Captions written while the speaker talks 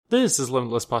This is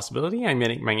Limitless Possibility. I'm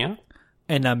Yannick Magnan.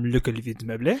 And I'm Luc-Olivier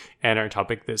Dumeuble. And our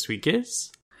topic this week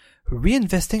is...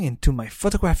 reinvesting into my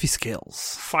photography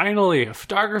skills. Finally, a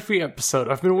photography episode.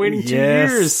 I've been waiting 2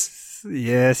 years.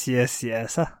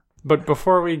 Yes. But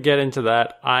before we get into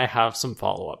that, I have some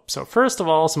follow-up. So first of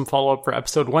all, some follow-up for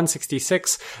episode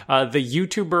 166. The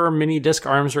YouTuber mini disc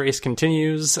arms race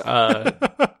continues.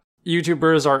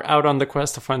 YouTubers are out on the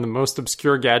quest to find the most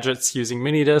obscure gadgets using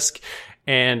mini disc.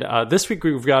 And this week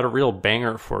we've got a real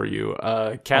banger for you.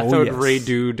 Cathode Ray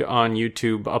Dude on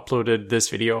YouTube uploaded this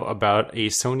video about a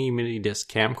Sony mini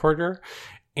disc camcorder.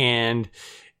 And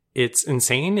it's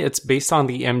insane. It's based on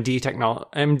the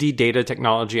MD data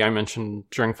technology I mentioned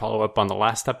during follow-up on the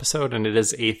last episode, and it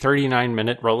is a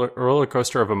 39-minute roller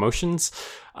coaster of emotions.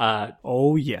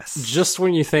 Just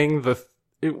when you think that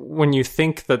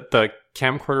the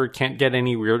camcorder can't get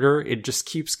any weirder, it just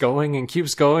keeps going and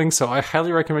keeps going. So I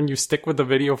highly recommend you stick with the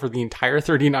video for the entire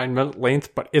 39-minute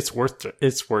length, but it's worth it.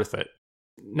 It's worth it.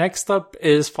 Next up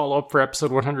is follow-up for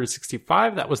episode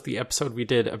 165. That was the episode we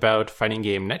did about fighting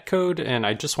game netcode, and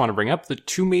I just want to bring up the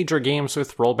two major games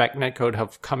with rollback netcode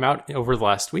have come out over the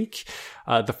last week.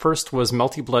 The first was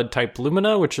Multi-Blood Type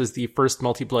Lumina, which is the first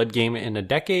Multi-Blood game in a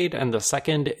decade, and the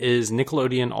second is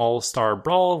Nickelodeon All-Star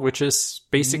Brawl, which is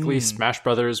basically Smash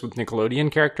Brothers with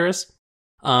Nickelodeon characters.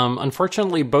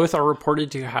 Unfortunately, both are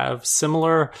reported to have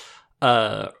similar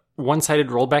one-sided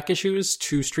rollback issues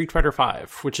to Street Fighter V,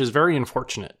 which is very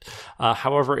unfortunate.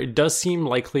 However, it does seem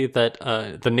likely that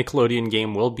the Nickelodeon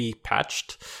game will be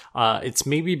patched. It's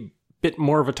maybe a bit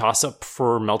more of a toss-up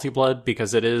for Multi-Blood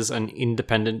because it is an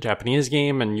independent Japanese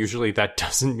game, and usually that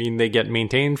doesn't mean they get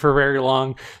maintained for very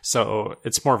long, so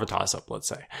it's more of a toss-up, let's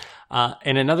say.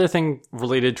 And another thing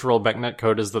related to rollback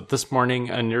netcode is that this morning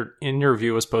an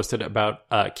interview was posted about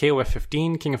KOF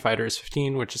 15, King of Fighters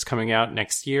 15, which is coming out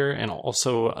next year and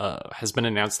also has been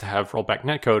announced to have rollback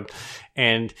netcode.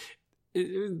 And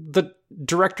the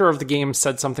director of the game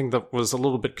said something that was a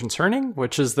little bit concerning,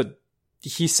 which is that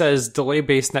he says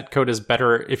delay-based netcode is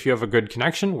better if you have a good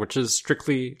connection, which is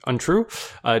strictly untrue.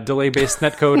 Delay-based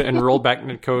netcode and rollback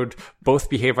netcode both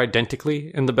behave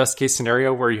identically in the best-case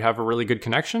scenario where you have a really good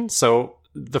connection. So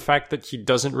the fact that he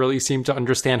doesn't really seem to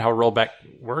understand how rollback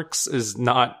works is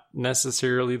not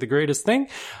necessarily the greatest thing.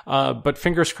 But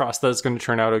fingers crossed that it's going to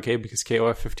turn out okay because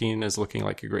KOF 15 is looking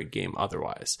like a great game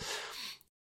otherwise.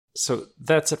 So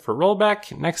that's it for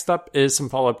rollback. Next up is some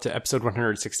follow-up to episode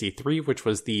 163, which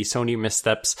was the Sony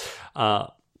missteps,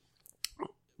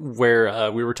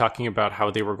 where we were talking about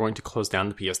how they were going to close down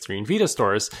the PS3 and Vita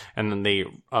stores, and then they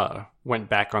went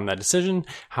back on that decision.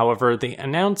 However, they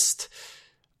announced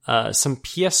some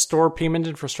PS Store payment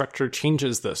infrastructure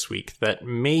changes this week that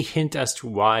may hint as to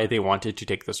why they wanted to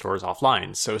take the stores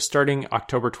offline. So starting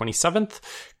October 27th,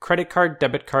 credit card,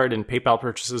 debit card, and PayPal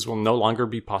purchases will no longer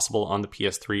be possible on the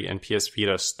PS3 and PS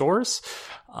Vita stores.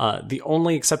 The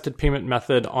only accepted payment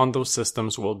method on those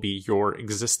systems will be your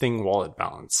existing wallet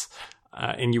balance.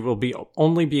 And you will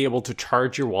only be able to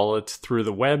charge your wallet through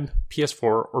the web, PS4,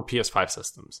 or PS5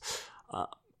 systems.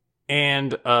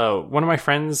 And one of my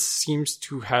friends seems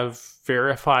to have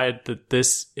verified that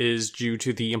this is due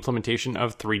to the implementation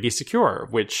of 3D Secure,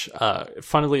 which,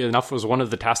 funnily enough, was one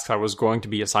of the tasks I was going to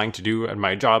be assigned to do at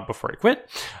my job before I quit.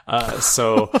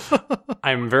 So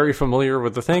I'm very familiar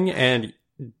with the thing. And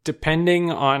depending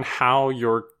on how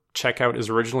your checkout is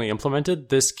originally implemented,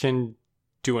 this can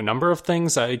do a number of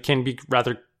things. It can be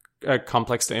rather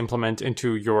complex to implement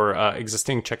into your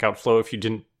existing checkout flow if you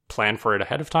didn't plan for it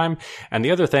ahead of time. And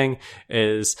the other thing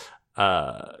is,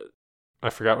 I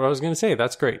forgot what I was going to say.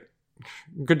 That's great.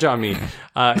 Good job, me.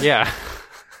 Yeah.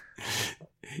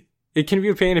 It can be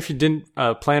a pain if you didn't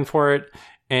plan for it.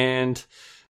 And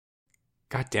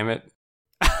God damn it.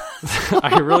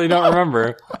 I really don't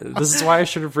remember. This is why I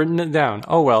should have written it down.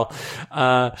 Oh, well.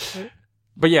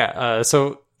 But yeah,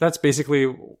 so that's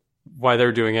basically why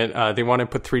they're doing it. They want to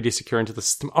put 3D Secure into the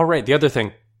system. Oh, right. The other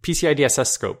thing. PCI DSS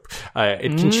scope.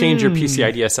 It can change your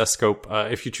PCI DSS scope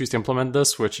if you choose to implement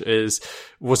this, which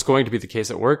was going to be the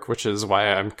case at work, which is why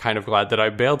I'm kind of glad that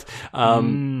I bailed.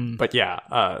 But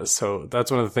yeah, so that's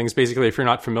one of the things. Basically, if you're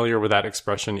not familiar with that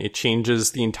expression, it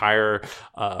changes the entire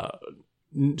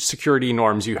security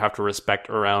norms you have to respect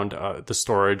around the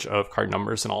storage of card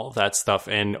numbers and all of that stuff,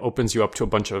 and opens you up to a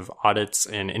bunch of audits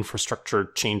and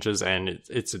infrastructure changes, and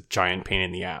it's a giant pain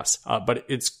in the ass. But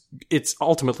it's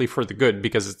ultimately for the good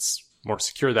because it's more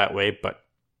secure that way, but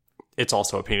it's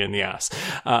also a pain in the ass.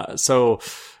 So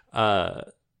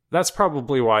that's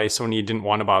probably why Sony didn't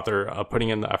want to bother putting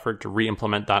in the effort to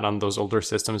re-implement that on those older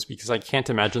systems, because I can't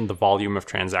imagine the volume of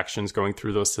transactions going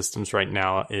through those systems right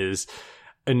now is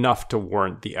enough to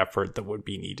warrant the effort that would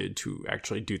be needed to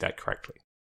actually do that correctly.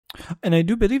 And I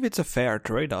do believe it's a fair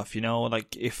trade-off,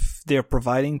 like if they're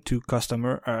providing to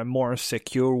customer a more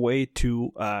secure way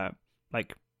to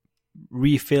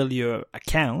refill your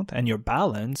account and your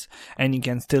balance, and you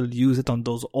can still use it on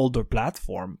those older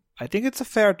platforms. I think it's a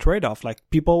fair trade-off. Like,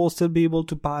 people will still be able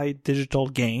to buy digital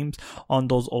games on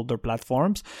those older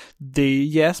platforms. They,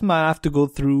 might have to go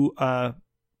through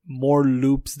more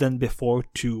loops than before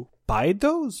to buy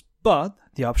those, but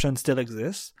the option still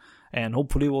exists, and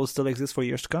hopefully will still exist for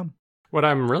years to come. What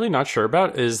I'm really not sure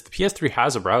about is the PS3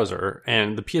 has a browser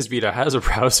and the PS Vita has a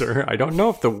browser. I don't know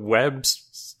if the web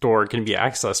store can be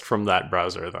accessed from that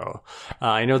browser, though.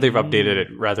 I know they've updated it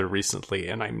rather recently,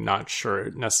 and I'm not sure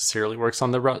it necessarily works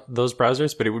on those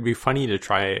browsers, but it would be funny to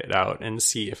try it out and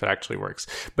see if it actually works.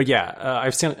 But yeah,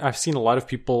 I've seen a lot of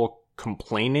people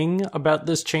complaining about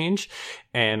this change,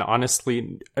 and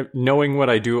honestly, knowing what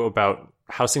I do about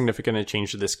how significant a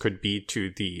change this could be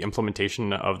to the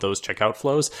implementation of those checkout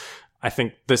flows, I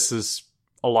think this is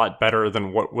a lot better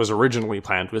than what was originally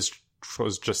planned, which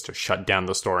was just to shut down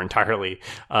the store entirely.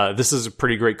 This is a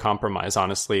pretty great compromise,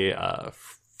 honestly,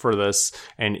 for this.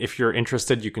 And if you're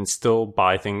interested, you can still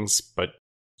buy things, but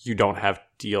you don't have to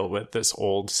deal with this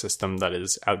old system that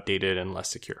is outdated and less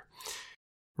secure.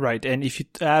 Right, and if you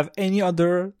have any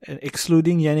other,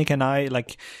 excluding Yannick and I,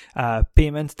 like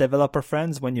payments developer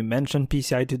friends, when you mention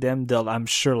PCI to them, I'm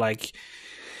sure it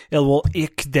will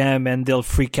ick them and they'll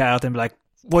freak out and be like,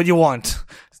 what do you want?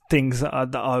 Things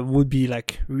would be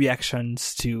like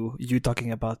reactions to you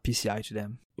talking about PCI to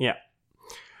them. Yeah.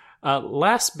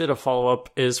 Last bit of follow-up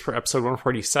is for episode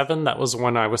 147. That was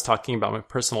when I was talking about my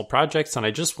personal projects, and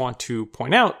I just want to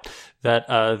point out that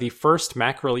the first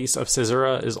Mac release of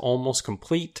Caesura is almost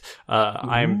complete.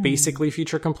 I'm basically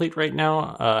feature complete right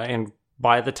now, and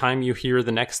by the time you hear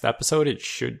the next episode, it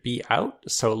should be out,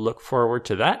 so look forward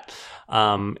to that.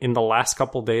 In the last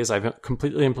couple days, I've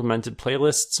completely implemented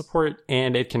playlist support,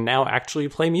 and it can now actually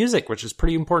play music, which is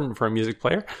pretty important for a music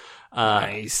player.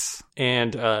 Nice.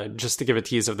 And just to give a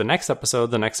tease of the next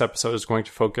episode is going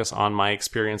to focus on my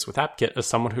experience with AppKit as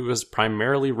someone who has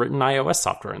primarily written iOS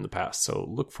software in the past. So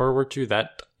look forward to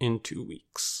that in 2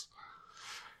 weeks.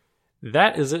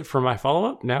 That is it for my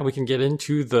follow-up. Now we can get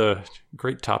into the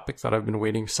great topic that I've been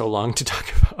waiting so long to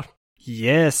talk about.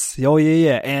 Yes. Oh,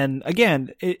 yeah. And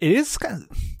again, it is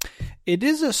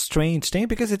a strange thing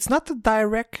because it's not a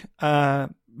direct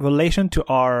relation to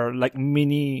our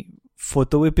mini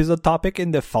photo episode topic in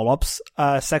the follow-ups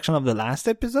section of the last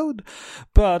episode.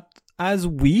 But as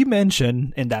we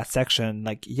mentioned in that section,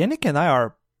 Yannick and I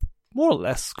are more or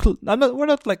less, we're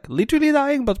not literally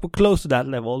dying, but we're close to that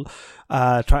level,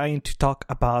 trying to talk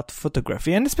about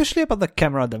photography and especially about the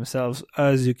camera themselves,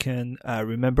 as you can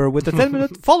remember with the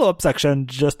 10-minute follow-up section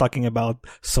just talking about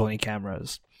Sony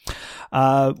cameras.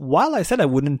 While I said I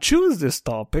wouldn't choose this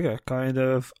topic, I kind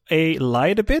of A,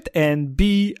 lied a bit, and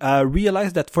B,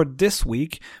 realized that for this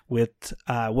week, with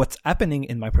what's happening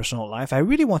in my personal life, I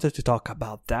really wanted to talk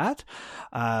about that.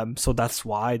 So that's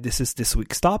why this is this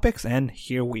week's topics, and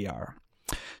here we are.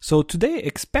 So today,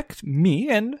 expect me,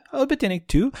 and a bit Yannick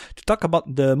too, to talk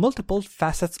about the multiple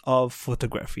facets of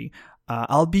photography.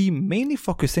 I'll be mainly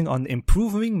focusing on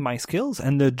improving my skills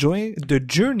and the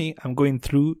journey I'm going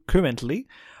through currently.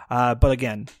 But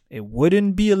again, it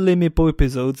wouldn't be a Limipo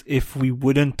episode if we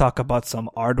wouldn't talk about some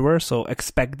hardware, so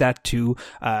expect that to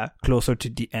closer to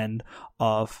the end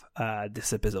of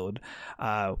this episode.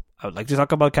 I would like to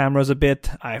talk about cameras a bit.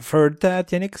 I've heard that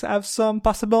Yannick have some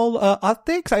possible hot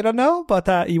takes, I don't know,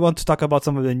 but he wants to talk about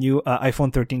some of the new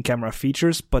iPhone 13 camera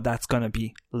features, but that's gonna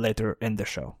be later in the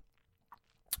show.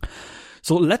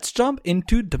 So let's jump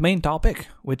into the main topic,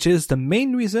 which is the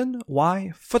main reason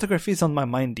why photography is on my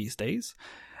mind these days.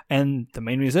 And the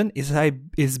main reason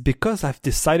is because I've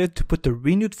decided to put a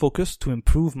renewed focus to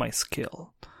improve my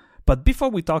skill. But before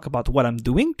we talk about what I'm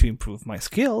doing to improve my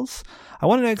skills, I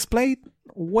want to explain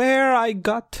where I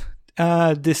got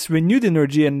this renewed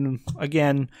energy, and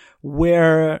again,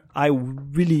 where I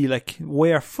really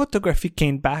where photography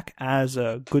came back as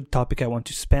a good topic I want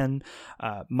to spend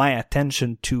my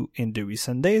attention to in the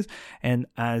recent days. And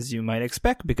as you might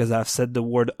expect, because I've said the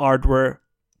word hardware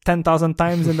 10,000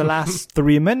 times in the last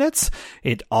 3 minutes,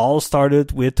 it all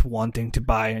started with wanting to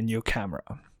buy a new camera.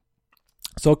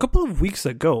 So a couple of weeks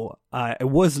ago, I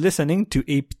was listening to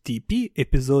ATP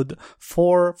episode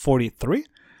 443,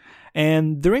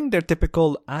 and during their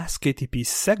typical Ask ATP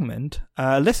segment,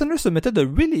 listeners submitted a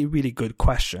really, really good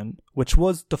question, which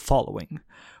was the following.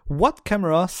 What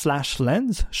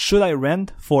camera/lens should I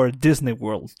rent for a Disney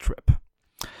World trip?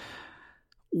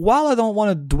 While I don't want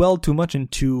to dwell too much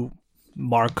into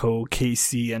Marco,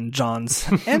 Casey, and John's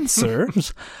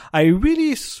answers, I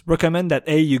really recommend that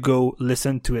you go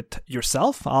listen to it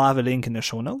yourself. I'll have a link in the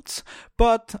show notes.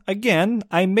 But again,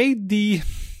 I made the,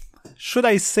 should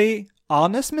I say,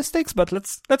 honest mistakes, but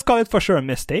let's call it for sure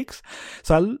mistakes.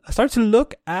 So I started to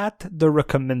look at the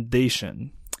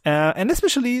recommendation, and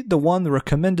especially the one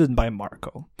recommended by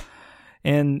Marco.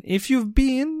 And if you've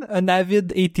been an avid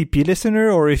ATP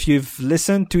listener, or if you've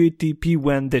listened to ATP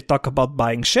when they talk about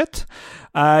buying shit,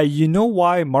 you know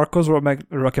why Marco's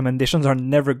recommendations are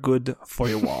never good for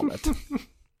your wallet.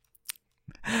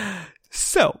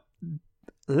 So,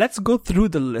 let's go through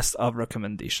the list of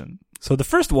recommendations. So the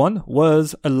first one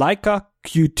was a Leica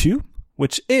Q2,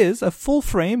 which is a full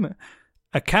frame,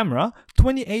 a camera,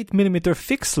 28mm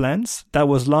fixed lens that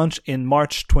was launched in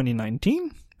March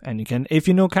 2019. And you can, if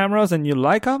you know cameras and you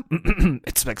like them,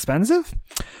 it's expensive.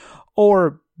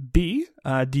 Or B,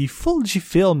 the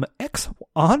Fujifilm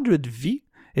X100V,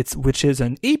 which is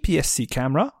an APS-C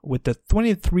camera with the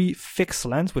 23 fixed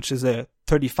lens, which is a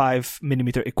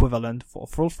 35mm equivalent for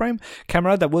full frame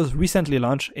camera that was recently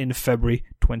launched in February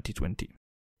 2020.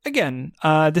 Again,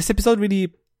 this episode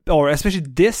really, or especially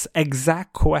this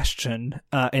exact question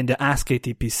in the Ask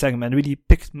ATP segment really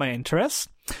piqued my interest.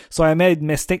 So I made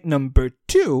mistake number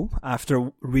 2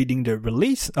 after reading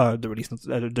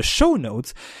the show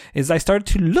notes, is I started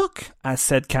to look at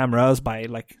said cameras by,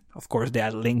 like, of course they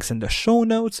had links in the show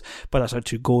notes, but I started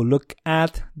to go look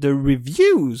at the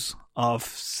reviews of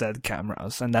said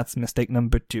cameras, and that's mistake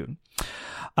number 2.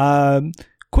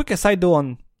 Quick aside though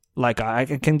on Leica,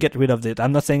 I can get rid of it.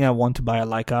 I'm not saying I want to buy a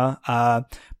Leica,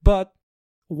 but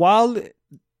while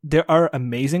there are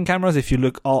amazing cameras, if you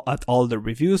look at all the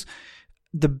reviews,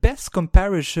 the best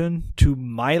comparison to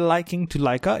my liking to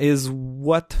Leica is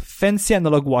what fancy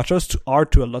analog watches are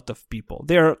to a lot of people.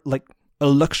 They're like a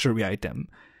luxury item.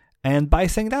 And by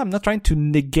saying that, I'm not trying to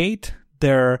negate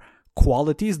their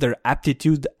qualities, their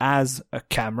aptitude as a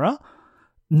camera,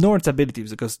 nor its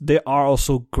abilities, because they are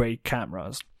also great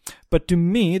cameras. But to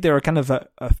me, they are kind of a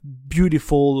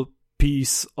beautiful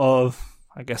piece of,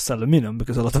 I guess, aluminum,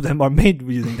 because a lot of them are made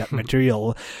using that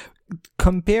material,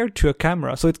 compared to a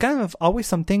camera. So it's kind of always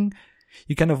something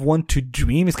you kind of want to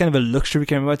dream. It's kind of a luxury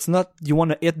camera. It's not you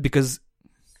want it because,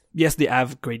 yes, they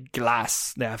have great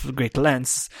glass, they have great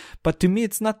lens, but to me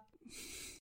it's not,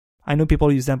 I know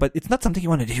people use them, but it's not something you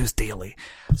want to use daily.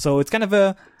 So it's kind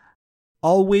of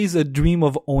always a dream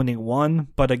of owning one.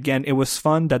 But again, it was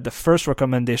fun that the first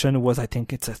recommendation was, I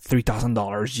think it's a $3,000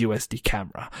 USD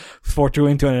camera for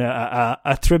doing to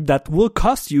a trip that will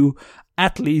cost you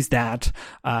at least that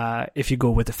if you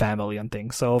go with the family and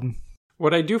things. So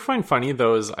what I do find funny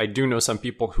though is I do know some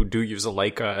people who do use a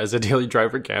Leica as a daily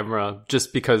driver camera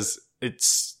just because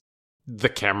it's the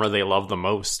camera they love the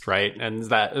most, right? And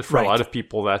that for a lot of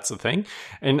people that's the thing.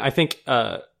 And I think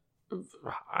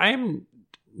I'm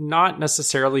not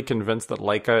necessarily convinced that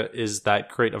Leica is that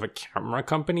great of a camera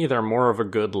company. They're more of a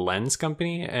good lens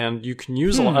company, and you can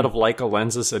use a lot of Leica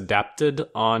lenses adapted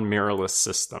on mirrorless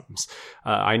systems.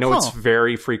 I know it's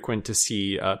very frequent to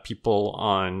see people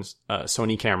on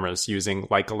Sony cameras using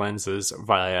Leica lenses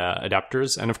via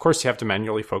adapters, and of course you have to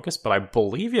manually focus, but I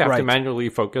believe you have to manually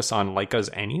focus on Leicas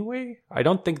anyway. I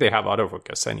don't think they have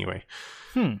autofocus anyway.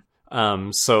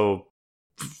 So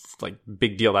like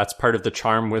big deal. That's part of the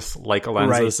charm with Leica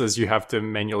lenses is you have to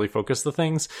manually focus the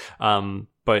things.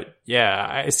 But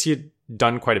yeah, I see it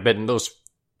done quite a bit, and those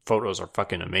photos are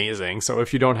fucking amazing. So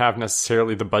if you don't have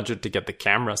necessarily the budget to get the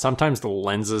camera, sometimes the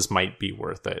lenses might be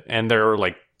worth it. And there are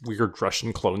like weird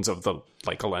Russian clones of the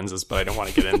Leica lenses, but I don't want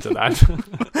to get into that.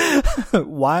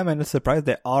 Why am I not surprised?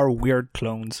 There are weird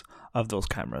clones of those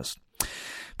cameras.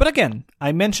 But again,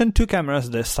 I mentioned 2 cameras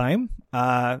this time.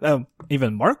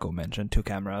 Even Marco mentioned 2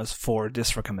 cameras for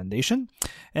this recommendation.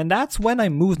 And that's when I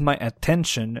moved my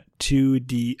attention to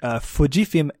the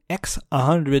Fujifilm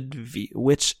X100V,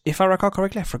 which, if I recall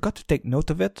correctly, I forgot to take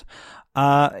note of it,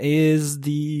 is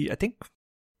the, I think,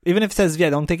 even if it says V,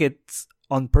 I don't think it's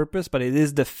on purpose, but it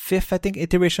is the 5th, I think,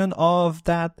 iteration of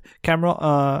that camera.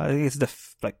 I think it's the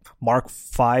Mark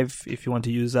V, if you want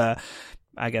to use, I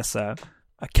guess, a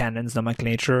Canon's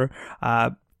nomenclature,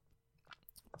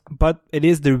 but it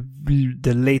is the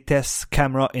latest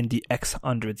camera in the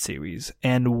X100 series,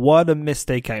 and what a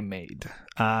mistake I made.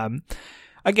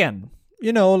 Again,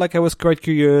 I was quite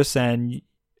curious, and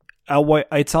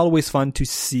it's always fun to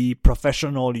see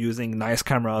professional using nice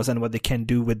cameras and what they can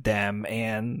do with them,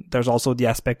 and there's also the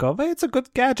aspect of it's a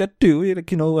good gadget too.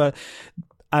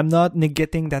 I'm not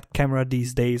negating that camera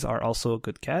these days are also a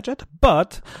good gadget,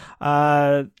 but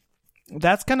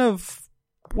that's kind of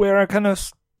where I kind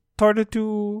of started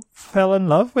to fall in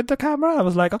love with the camera. I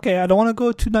was like, okay, I don't want to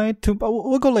go tonight.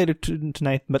 We'll go later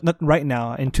tonight, but not right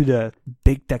now, into the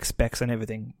big tech specs and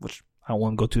everything, which I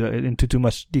won't go into too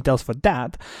much details for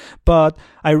that. But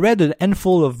I read a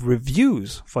handful of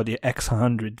reviews for the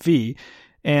X100V,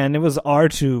 and it was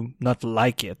hard to not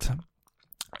like it.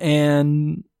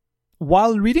 And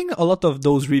while reading a lot of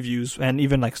those reviews and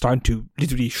even like starting to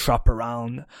literally shop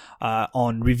around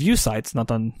on review sites,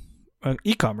 not on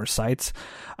e-commerce sites,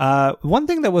 one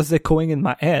thing that was echoing in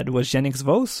my head was Yannick's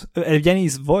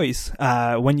voice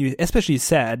when you especially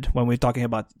said, when we're talking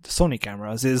about the Sony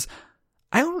cameras, is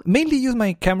I mainly use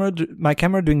my camera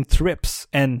during trips,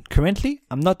 and currently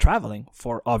I'm not traveling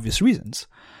for obvious reasons.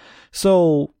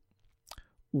 So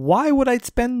why would I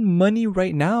spend money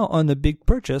right now on a big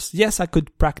purchase? Yes, I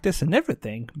could practice and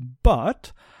everything,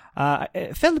 but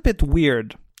it felt a bit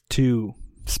weird to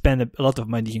spend a lot of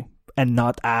money and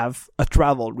not have a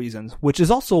travel reason, which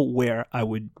is also where I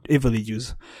would heavily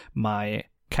use my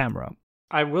camera.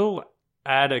 I will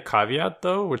add a caveat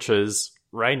though, which is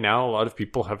right now a lot of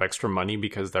people have extra money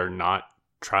because they're not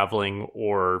traveling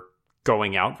or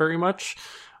going out very much,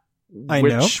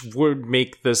 which would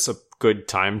make this a good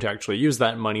time to actually use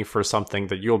that money for something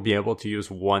that you'll be able to use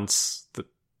once the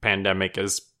pandemic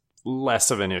is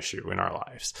less of an issue in our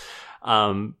lives.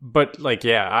 But like,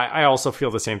 yeah, I also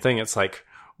feel the same thing. It's like,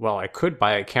 well, I could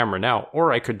buy a camera now,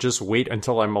 or I could just wait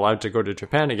until I'm allowed to go to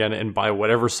Japan again and buy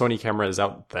whatever Sony camera is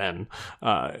out then.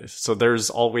 So there's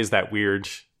always that weird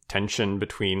tension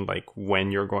between like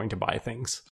when you're going to buy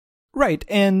things. Right,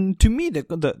 and to me,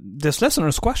 this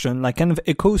listener's question like kind of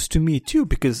echoes to me too,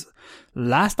 because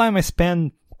last time I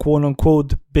spent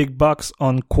quote-unquote big bucks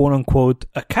on quote-unquote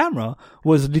a camera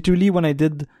was literally when I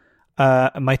did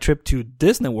my trip to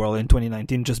Disney World in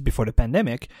 2019, just before the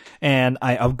pandemic, and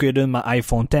I upgraded my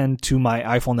iPhone 10 to my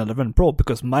iPhone 11 Pro,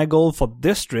 because my goal for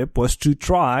this trip was to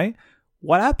try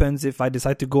what happens if I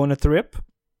decide to go on a trip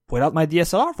without my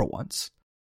DSLR for once.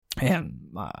 And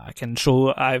I can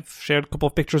show, I've shared a couple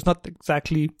of pictures, not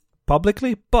exactly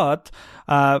publicly, but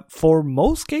for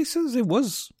most cases, it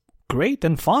was great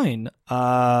and fine.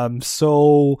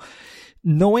 So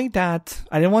knowing that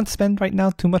I didn't want to spend right now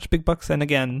too much big bucks, and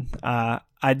again,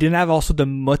 I didn't have also the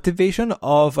motivation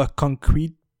of a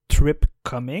concrete trip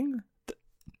coming.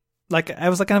 Like, I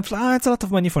was like, it's a lot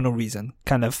of money for no reason,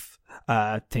 kind of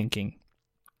thinking.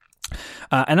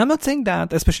 And I'm not saying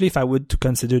that, especially if I would to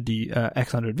consider the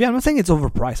X100V, I'm not saying it's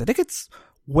overpriced. I think it's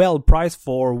well priced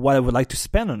for what I would like to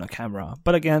spend on a camera.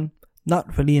 But again,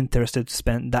 not really interested to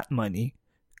spend that money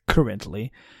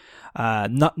currently,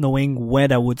 not knowing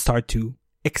when I would start to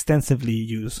extensively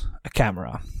use a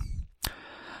camera.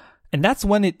 And that's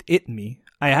when it hit me.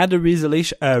 I had a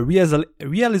realization.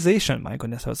 My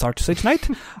goodness, it's hard to say tonight.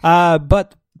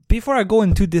 But before I go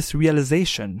into this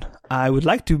realization, I would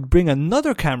like to bring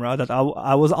another camera that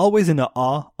I was always in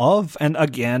awe of. And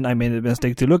again, I made a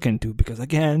mistake to look into, because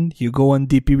again, you go on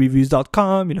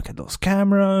dpreviews.com, you look at those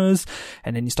cameras,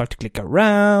 and then you start to click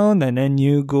around, and then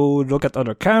you go look at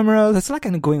other cameras. It's like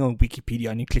kind of going on Wikipedia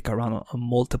and you click around on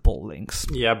multiple links.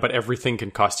 Yeah, but everything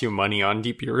can cost you money on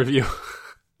DP Review.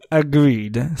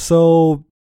 Agreed. So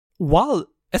while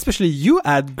especially you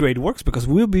had great works, because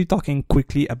we'll be talking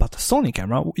quickly about the Sony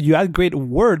camera, you had great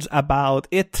words about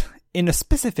it in a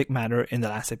specific manner in the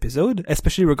last episode,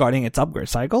 especially regarding its upgrade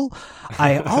cycle.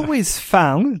 I always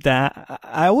found that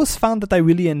I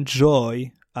really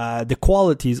enjoy the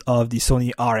qualities of the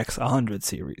Sony RX100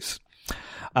 series.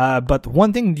 But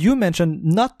one thing you mentioned,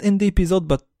 not in the episode,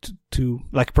 but to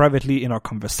like privately in our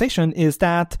conversation, is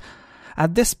that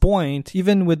at this point,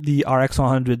 even with the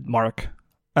RX100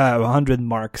 100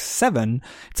 Mark 7,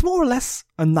 it's more or less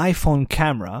an iPhone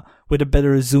camera with a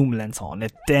better zoom lens on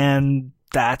it, and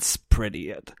that's pretty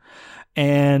it.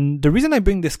 And the reason I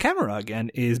bring this camera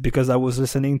again is because I was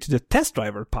listening to the Test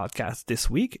Driver podcast this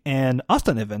week, and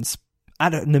Austin Evans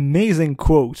had an amazing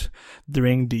quote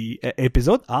during the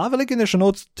episode. I'll have a link in the show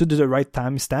notes to the right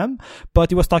timestamp, but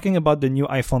he was talking about the new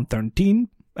iPhone 13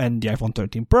 and the iPhone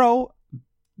 13 Pro.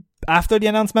 After the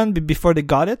announcement, before they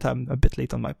got it, I'm a bit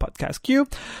late on my podcast queue.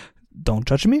 Don't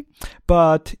judge me.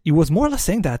 But it was more or less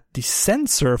saying that the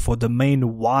sensor for the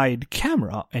main wide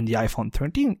camera in the iPhone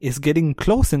 13 is getting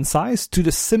close in size to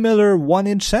the similar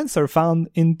 1-inch sensor found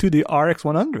into the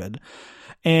RX100.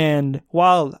 And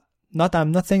while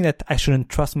I'm not saying that I shouldn't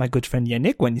trust my good friend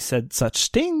Yannick when he said such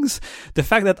things, the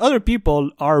fact that other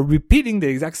people are repeating the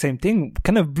exact same thing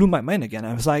kind of blew my mind again.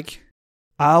 I was like,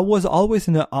 I was always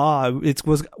in awe. It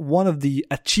was one of the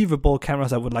achievable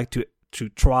cameras I would like to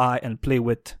try and play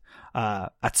with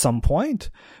at some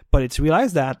point. But it's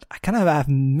realized that I kind of have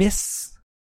missed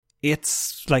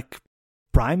its like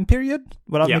prime period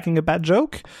without Yeah. making a bad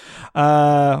joke.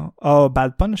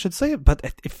 Bad pun, I should say. But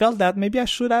it felt that maybe I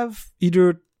should have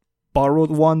either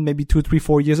borrowed one maybe 2, 3,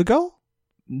 4 years ago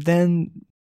than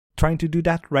trying to do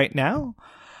that right now.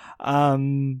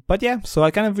 But yeah, so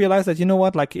I kind of realized that, you know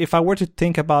what, like if I were to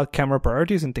think about camera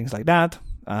priorities and things like that,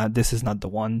 this is not the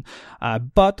one.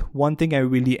 But one thing I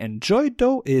really enjoyed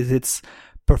though is its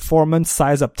performance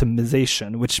size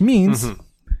optimization, which means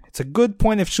it's a good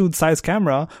point of shoot size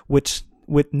camera,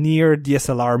 with near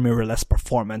DSLR mirrorless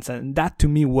performance. And that to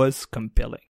me was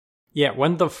compelling. Yeah,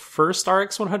 when the first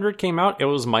RX100 came out, it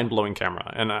was a mind-blowing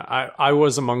camera. And I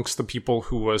was amongst the people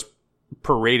who was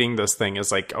parading this thing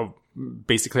as like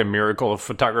basically a miracle of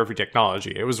photography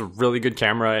technology. It was a really good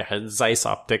camera. It had Zeiss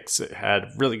optics. It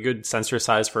had really good sensor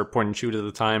size for point and shoot at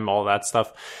the time, all that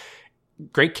stuff.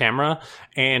 Great camera.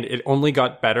 And it only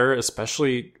got better,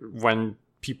 especially when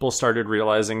people started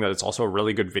realizing that it's also a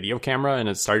really good video camera, and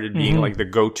it started being like the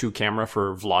go-to camera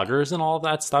for vloggers and all of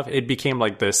that stuff. It became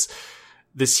like this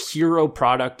hero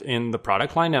product in the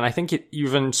product line. And I think it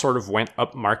even sort of went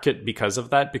up market because of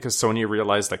that, because Sony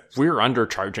realized like we're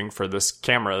undercharging for this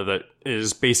camera that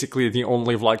is basically the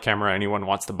only vlog camera anyone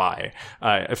wants to buy,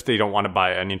 if they don't want to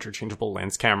buy an interchangeable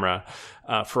lens camera,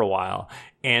 for a while.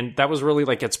 And that was really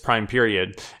like its prime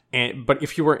period. But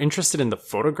if you were interested in the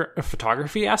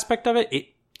photography aspect of it, it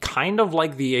kind of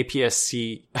like the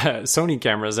APS-C Sony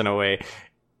cameras in a way.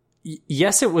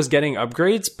 Yes, it was getting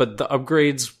upgrades, but the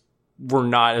upgrades were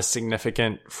not as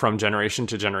significant from generation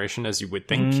to generation as you would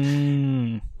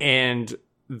think. And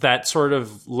that sort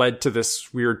of led to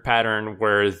this weird pattern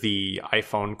where the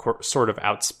iPhone sort of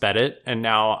outsped it. And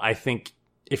now I think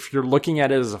if you're looking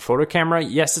at it as a photo camera,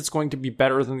 yes, it's going to be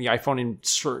better than the iPhone in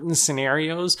certain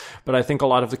scenarios. But I think a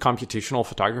lot of the computational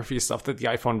photography stuff that the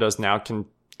iPhone does now can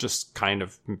just kind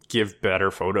of give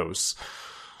better photos.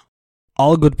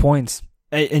 All good points.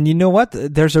 And you know what?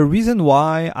 There's a reason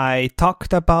why I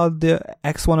talked about the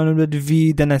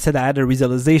X100V, then I said I had a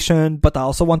realization, but I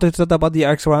also wanted to talk about the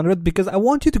X100 because I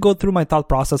want you to go through my thought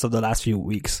process of the last few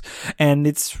weeks. And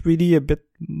it's really a bit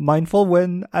mindful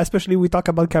when, especially we talk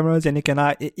about cameras,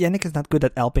 Yannick is not good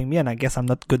at helping me, and I guess I'm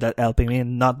not good at helping me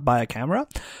and not buy a camera.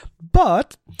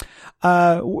 But,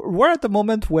 we're at the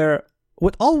moment where,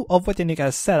 with all of what Yannick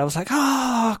has said, I was like,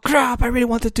 crap, I really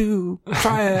wanted to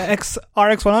try a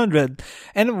RX100.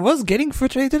 And was getting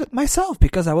frustrated myself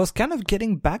because I was kind of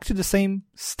getting back to the same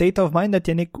state of mind that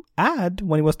Yannick had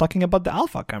when he was talking about the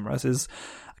alpha cameras. Is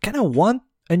I kind of want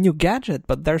a new gadget,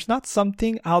 but there's not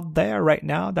something out there right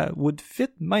now that would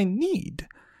fit my need.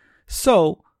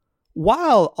 So,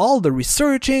 while all the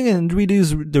researching and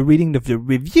the reading of the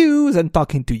reviews and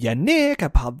talking to Yannick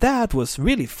about that was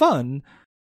really fun,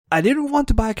 I didn't want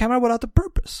to buy a camera without a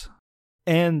purpose.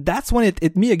 And that's when it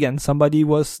hit me again.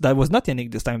 That was not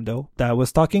Yannick this time though, that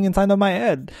was talking inside of my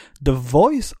head. The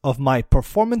voice of my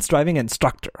performance driving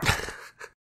instructor.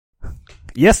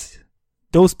 Yes,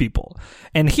 those people.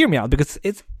 And hear me out because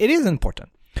it is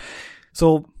important.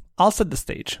 So I'll set the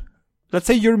stage. Let's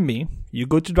say you're me, you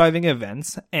go to driving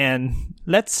events, and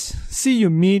let's see you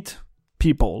meet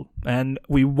people, and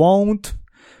we won't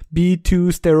be too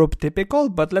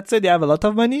stereotypical, but let's say they have a lot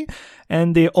of money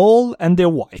and they're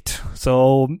white.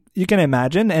 So you can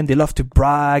imagine, and they love to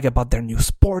brag about their new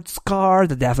sports car,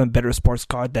 that they have a better sports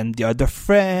car than the other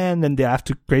friend, and they have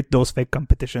to create those fake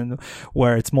competition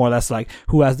where it's more or less like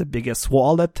who has the biggest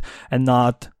wallet and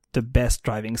not the best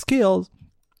driving skills,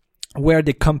 where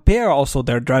they compare also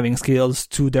their driving skills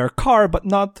to their car, but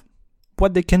not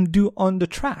what they can do on the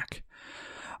track.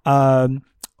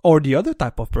 Or the other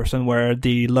type of person where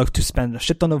they love to spend a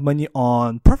shit ton of money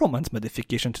on performance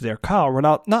modification to their car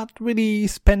without not really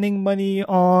spending money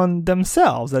on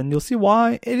themselves. And you'll see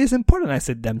why it is important I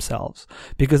said themselves.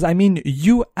 Because I mean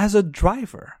you as a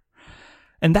driver.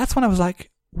 And that's when I was like,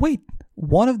 wait,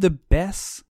 one of the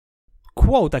best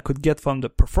quote I could get from the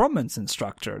performance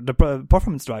instructor, the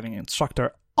performance driving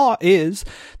instructor, is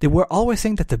they were always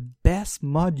saying that the best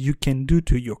mod you can do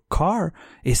to your car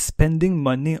is spending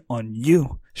money on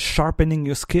you, sharpening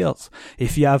your skills.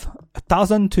 If you have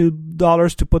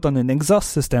 $1,000 to put on an exhaust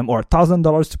system or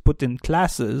 $1,000 to put in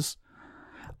classes,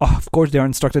 of course their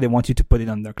instructor, they want you to put it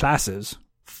on their classes.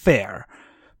 Fair.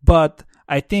 But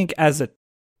I think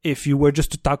if you were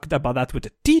just to talk about that with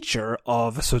a teacher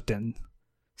of a certain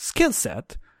skill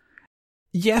set,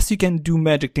 yes, you can do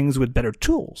magic things with better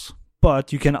tools,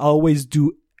 but you can always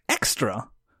do extra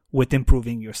with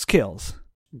improving your skills.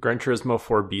 Gran Turismo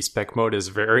 4 B-Spec mode is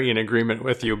very in agreement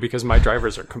with you because my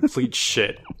drivers are complete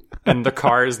shit and the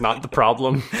car is not the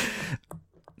problem.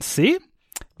 See?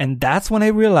 And that's when I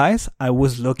realized I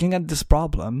was looking at this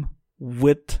problem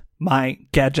with my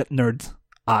gadget nerd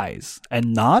eyes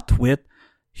and not with,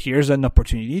 here's an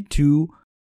opportunity to,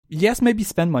 yes, maybe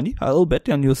spend money a little bit.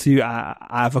 And you'll see I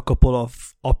have a couple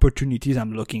of opportunities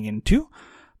I'm looking into.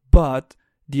 But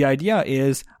the idea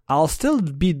is I'll still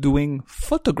be doing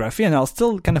photography and I'll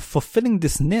still kind of fulfilling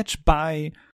this niche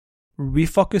by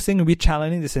refocusing,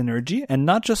 rechanneling this energy and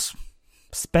not just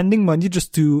spending money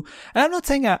just to, and I'm not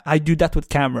saying I do that with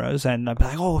cameras and I'm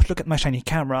like, oh, look at my shiny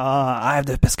camera, I have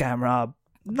the best camera.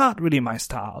 Not really my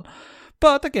style.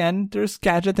 But again, there's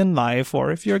gadget in life,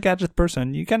 or if you're a gadget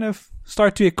person, you kind of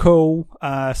start to echo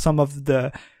some of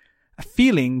the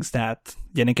feelings that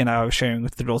Yannick and I were sharing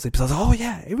with those episodes. Oh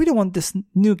yeah, I really want this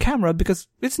new camera because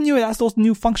it's new, it has those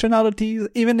new functionalities,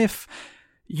 even if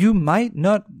you might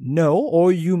not know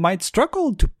or you might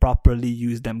struggle to properly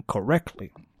use them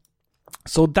correctly.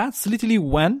 So that's literally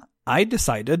when I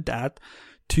decided that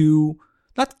to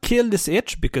not kill this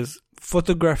itch, because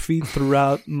photography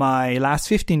throughout my last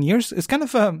 15 years is kind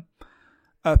of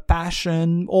a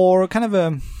passion or kind of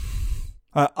a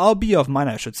hobby of mine,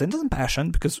 I should say. It isn't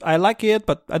passion because I like it,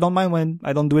 but I don't mind when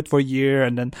I don't do it for a year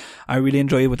and then I really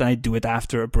enjoy it when I do it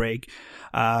after a break.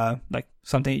 Like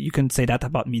something, you can say that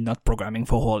about me not programming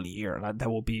for a whole year.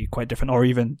 That will be quite different. Or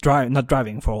even not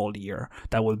driving for a whole year.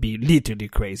 That will be literally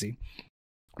crazy.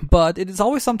 But it is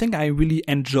always something I really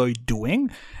enjoy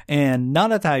doing. And now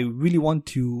that I really want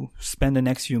to spend the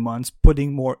next few months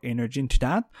putting more energy into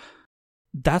that,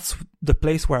 that's the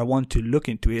place where I want to look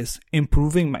into, is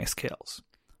improving my skills.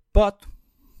 But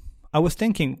I was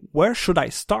thinking, where should I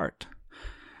start?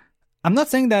 I'm not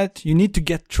saying that you need to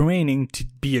get training to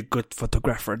be a good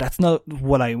photographer. That's not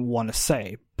what I want to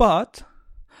say. But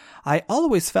I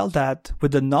always felt that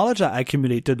with the knowledge I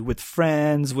accumulated with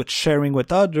friends, with sharing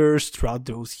with others throughout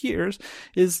those years,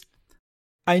 is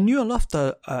I knew enough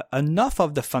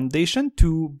of the foundation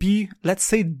to be, let's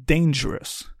say,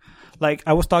 dangerous. Like,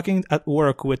 I was talking at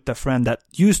work with a friend that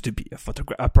used to be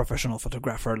a professional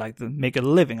photographer, like make a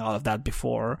living out of that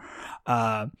before.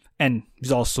 And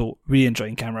he's also really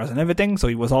enjoying cameras and everything. So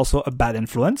he was also a bad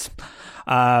influence.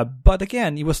 But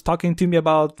again, he was talking to me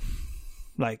about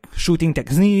like shooting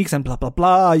techniques and blah, blah,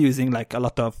 blah, using like a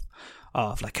lot of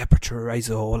like aperture,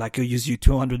 ISO, like you use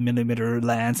 200mm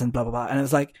lens and blah, blah, blah. And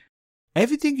it's like,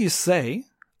 everything you say,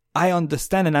 I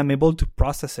understand and I'm able to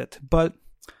process it. But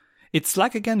it's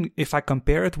like, again, if I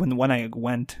compare it when I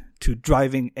went to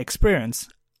driving experience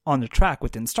on the track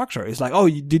with the instructor, it's like, oh,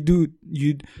 you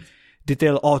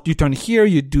detail, oh, you turn here,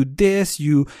 you do this,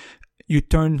 you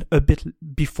turn a bit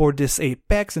before this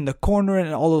apex in the corner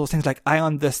and all of those things. Like, I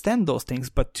understand those things,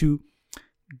 but to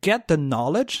get the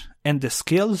knowledge and the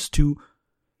skills to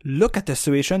look at the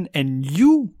situation and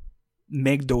you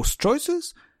make those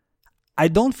choices, I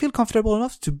don't feel comfortable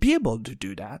enough to be able to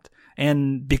do that.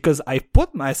 And because I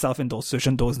put myself in those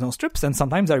situations, those trips, and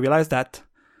sometimes I realize that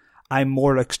I'm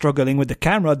more like struggling with the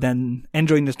camera than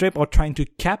enjoying the trip or trying to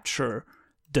capture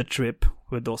the trip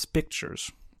with those pictures.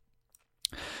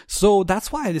 So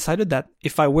that's why I decided that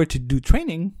if I were to do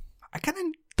training, I kind of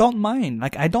don't mind.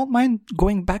 Like, I don't mind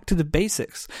going back to the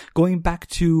basics, going back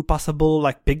to possible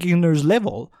like beginner's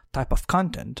level type of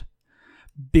content,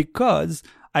 because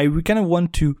I kind of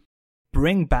want to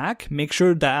bring back, make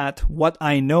sure that what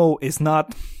I know is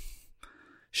not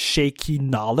shaky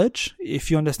knowledge, if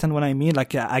you understand what I mean.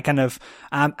 Like,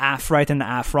 I'm half right and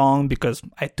half wrong because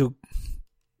I took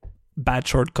bad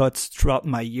shortcuts throughout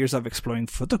my years of exploring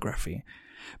photography.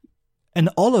 And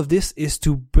all of this is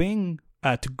to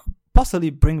possibly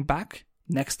bring back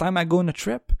next time I go on a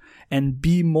trip and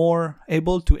be more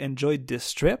able to enjoy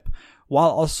this trip while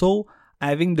also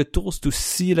having the tools to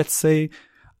see, let's say,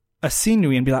 a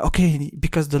scenery and be like, okay,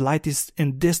 because the light is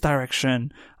in this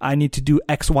direction, I need to do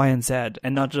X, Y, and Z,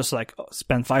 and not just like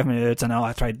spend 5 minutes and now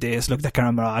I tried this, look at the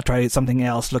camera, I tried something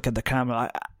else, look at the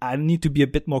camera. I need to be a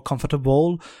bit more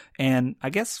comfortable and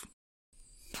I guess,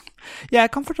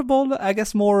 comfortable, I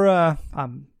guess more,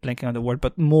 I'm blanking on the word,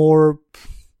 but more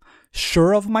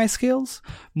sure of my skills,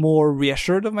 more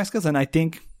reassured of my skills, and I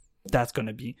think that's going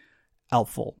to be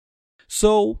helpful.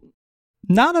 So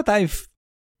now that I've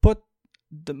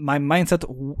my mindset,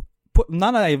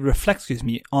 now that I reflect,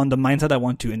 on the mindset I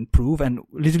want to improve and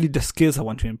literally the skills I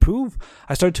want to improve,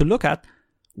 I started to look at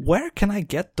where can I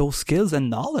get those skills and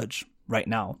knowledge right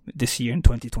now, this year in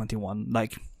 2021.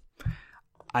 Like,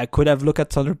 I could have looked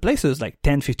at other places like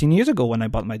 10, 15 years ago when I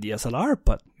bought my DSLR,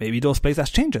 but maybe those places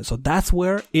have changed. So that's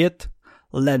where it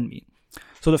led me.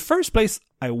 So the first place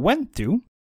I went to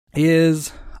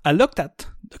is I looked at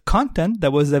the content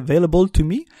that was available to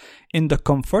me in the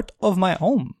comfort of my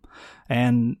home.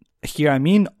 And here I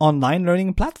mean online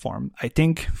learning platform. I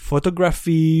think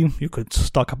photography, you could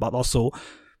talk about also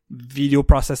video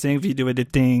processing, video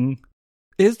editing,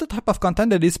 is the type of content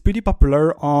that is pretty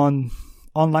popular on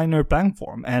online learning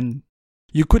platform. And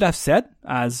you could have said,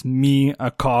 as me,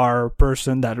 a car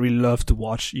person that really loves to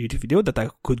watch YouTube video, that I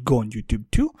could go on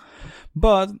YouTube too.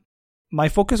 But my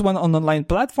focus went on online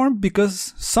platform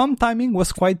because some timing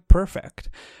was quite perfect.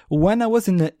 When I was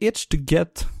in the itch to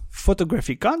get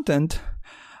photography content,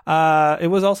 it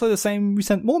was also the same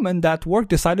recent moment that work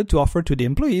decided to offer to the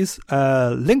employees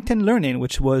LinkedIn Learning,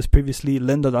 which was previously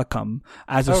lynda.com,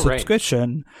 as a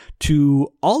subscription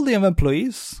to all the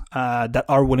employees that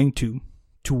are willing to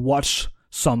watch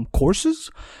some courses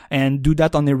and do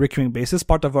that on a recurring basis,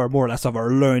 part of our, more or less, of our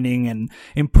learning and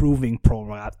improving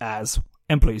program as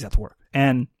employees at work.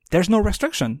 And there's no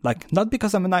restriction, like, not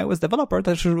because I'm an iOS developer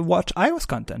that I should watch iOS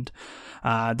content.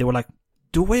 They were like,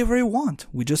 do whatever you want.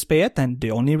 We just pay it, and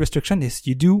the only restriction is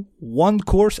you do one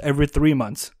course every 3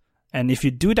 months. And if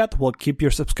you do that, we'll keep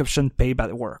your subscription paid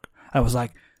at work. I was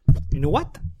like, you know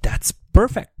what? That's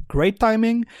perfect. Great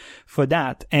timing for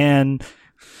that. And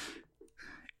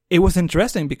it was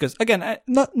interesting because, again,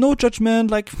 no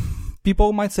judgment. Like,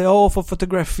 people might say, oh, for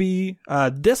photography,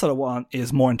 this other one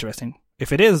is more interesting.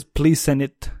 If it is, please send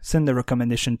the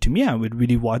recommendation to me. I would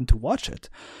really want to watch it.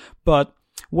 But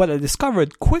what I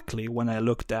discovered quickly when I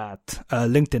looked at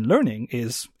LinkedIn Learning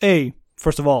is,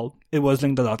 first of all, it was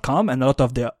lynda.com, and a lot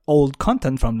of the old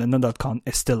content from lynda.com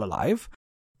is still alive.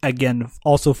 Again,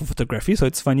 also for photography. So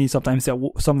it's funny sometimes that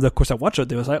some of the course I watched,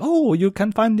 they was like, oh, you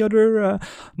can find the other,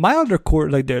 my other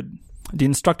course, like the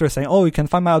instructor saying, oh, you can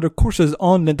find my other courses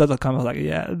on lynda.com. I was like,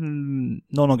 yeah,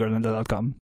 no longer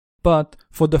lynda.com. But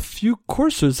for the few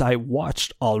courses I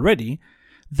watched already,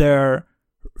 their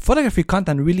photography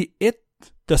content really hit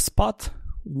the spot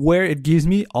where it gives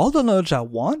me all the knowledge I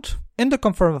want in the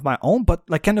comfort of my own, but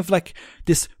like kind of like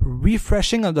this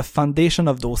refreshing of the foundation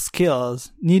of those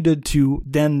skills needed to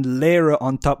then layer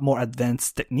on top more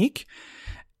advanced technique.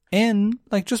 And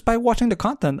like just by watching the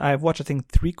content, I've watched I think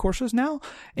 3 courses now,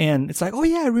 and it's like, oh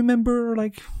yeah, I remember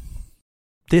like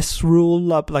this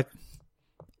rule up. Like,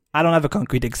 I don't have a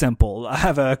concrete example. I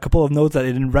have a couple of notes that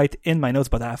I didn't write in my notes,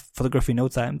 but I have photography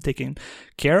notes I'm taking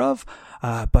care of.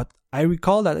 But I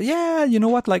recall that, yeah, you know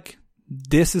what, like,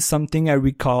 this is something I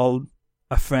recall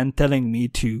a friend telling me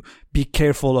to be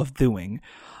careful of doing.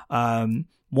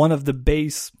 One of the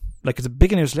base, like, it's a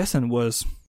beginner's lesson was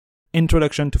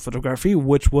Introduction to Photography,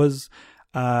 which was,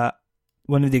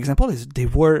 one of the examples is they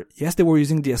were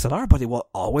using DSLR, but they were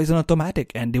always on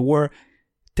automatic, and they were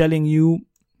telling you,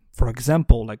 for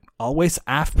example, like, always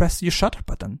half press your shutter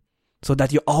button so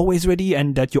that you're always ready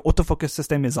and that your autofocus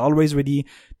system is always ready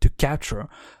to capture.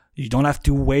 You don't have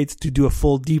to wait to do a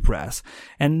full depress.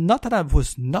 And not that I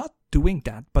was not doing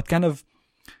that, but kind of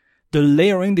the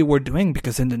layering they were doing,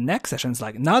 because in the next sessions,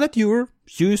 like, now that you're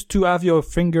used to have your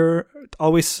finger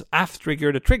always half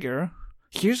trigger the trigger,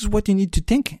 here's what you need to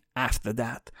think after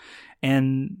that.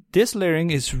 And this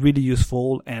layering is really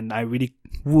useful, and I really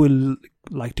would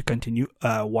like to continue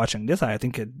watching this. I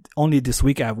think only this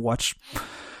week I've watched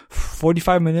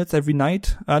 45 minutes every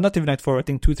night. Not every night, for I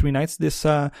think 2-3 nights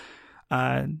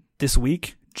this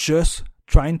week, just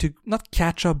trying to not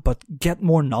catch up, but get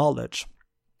more knowledge.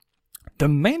 The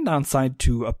main downside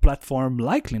to a platform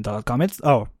like lynda.com,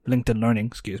 LinkedIn Learning,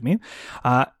 excuse me,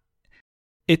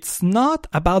 it's not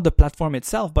about the platform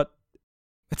itself, but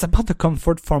it's about the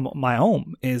comfort from my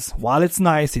home. Is while it's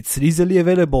nice, it's easily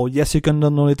available. Yes, you can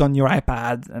download it on your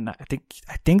iPad, and I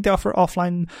think they offer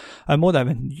offline mode. I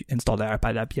haven't installed the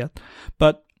iPad app yet.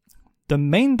 But the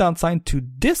main downside to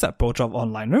this approach of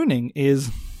online learning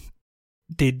is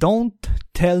they don't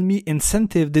tell me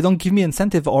incentive. They don't give me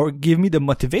incentive or give me the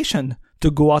motivation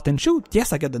to go out and shoot.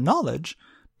 Yes, I get the knowledge,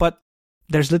 but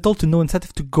there's little to no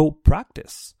incentive to go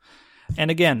practice.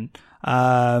 And again,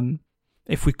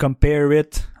 if we compare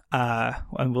it,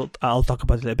 and I'll talk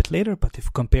about it a little bit later, but if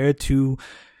we compare it to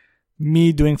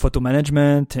me doing photo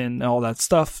management and all that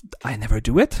stuff, I never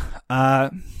do it.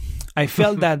 I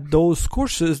felt that those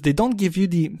courses, they don't give you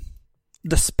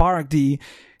the spark, the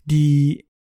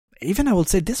even I will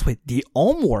say this way, the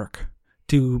homework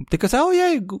because, oh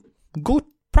yeah, go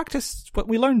practice what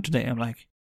we learned today. I'm like,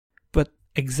 but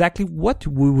exactly what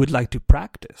we would like to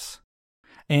practice.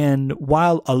 And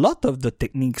while a lot of the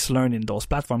techniques learned in those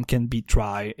platforms can be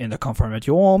tried in the comfort of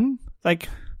your home, like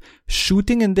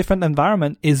shooting in different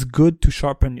environment is good to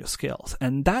sharpen your skills.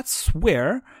 And that's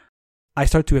where I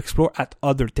start to explore at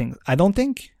other things. I don't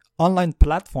think online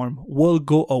platform will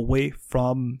go away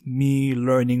from me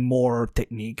learning more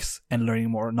techniques and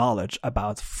learning more knowledge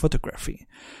about photography.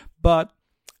 But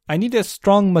I need a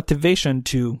strong motivation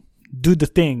to do the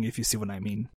thing, if you see what I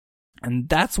mean. And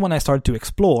that's when I started to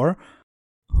explore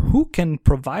who can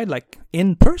provide like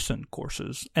in-person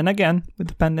courses. And again, with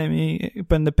the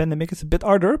pandemic, it's a bit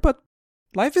harder, but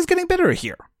life is getting better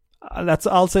here.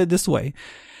 I'll say it this way.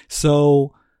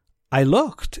 So I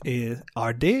looked,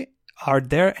 are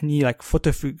there any like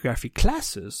photography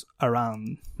classes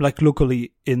around, like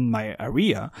locally in my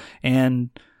area?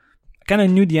 And I kind of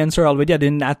knew the answer already. I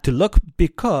didn't have to look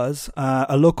because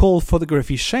a local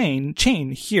photography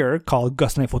chain here called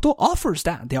Gosselin Photo offers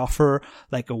that. They offer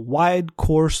like a wide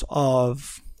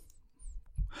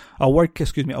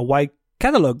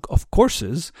catalog of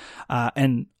courses,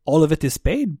 and all of it is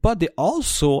paid, but they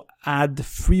also add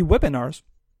free webinars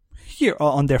here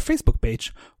on their Facebook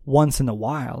page once in a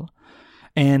while.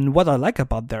 And what I like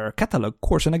about their catalog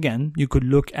course, and again, you could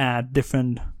look at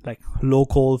different like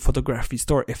local photography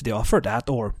store if they offer that,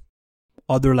 or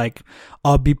other like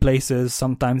hobby places.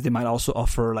 Sometimes they might also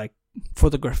offer like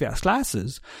photography as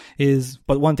classes.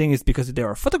 But one thing is, because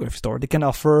they're a photography store, they can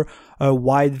offer a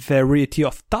wide variety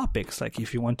of topics. Like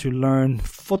if you want to learn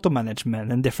photo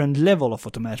management and different level of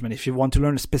photo management, if you want to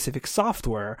learn a specific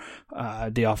software,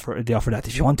 they offer that.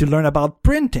 If you want to learn about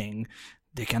printing,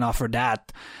 they can offer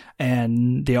that.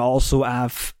 And they also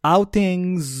have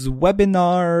outings,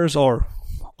 webinars, or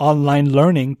online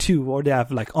learning too, or they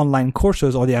have like online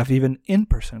courses, or they have even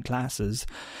in-person classes.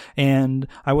 And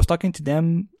I was talking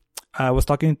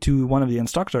to one of the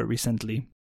instructors recently.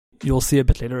 You'll see a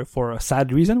bit later for a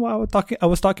sad reason why I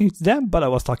was talking to them, but I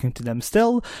was talking to them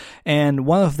still. And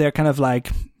one of their kind of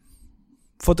like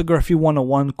photography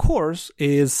 101 course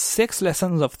is 6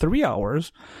 lessons of 3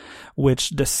 hours, which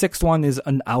the 6th one is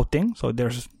an outing. So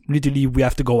there's literally, we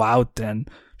have to go out and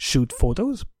shoot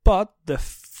photos. But the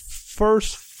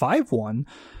first 5 one,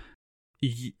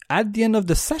 at the end of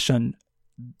the session,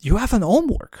 you have an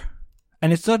homework.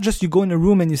 And it's not just you go in a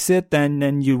room and you sit and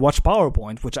then you watch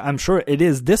PowerPoint, which I'm sure it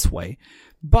is this way.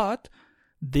 But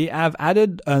they have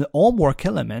added an homework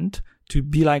element to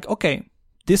be like, okay,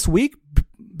 this week,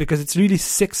 because it's really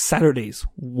 6 Saturdays,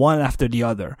 one after the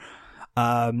other.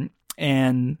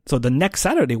 And so the next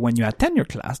Saturday when you attend your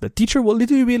class, the teacher will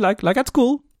literally be like at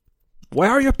school, where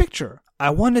are your picture? I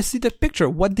want to see the picture.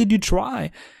 What did you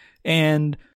try?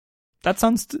 And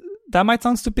that might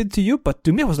sound stupid to you, but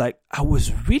to me, I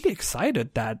was really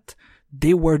excited that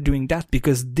they were doing that,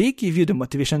 because they give you the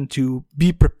motivation to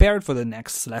be prepared for the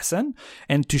next lesson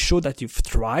and to show that you've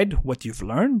tried what you've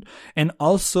learned. And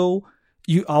also,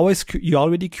 you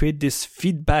already create this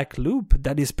feedback loop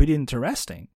that is pretty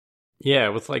interesting. Yeah,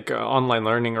 with like online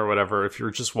learning or whatever, if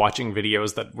you're just watching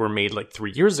videos that were made like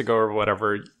 3 years ago or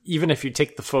whatever, even if you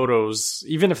take the photos,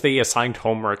 even if they assigned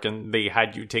homework and they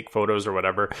had you take photos or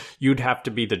whatever, you'd have to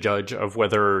be the judge of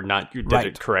whether or not you did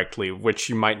it correctly, which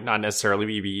you might not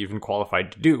necessarily be even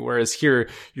qualified to do. Whereas here,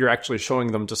 you're actually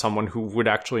showing them to someone who would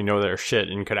actually know their shit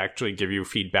and could actually give you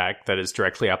feedback that is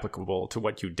directly applicable to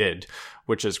what you did,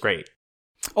 which is great.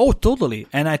 Oh, totally.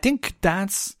 And I think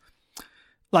that's,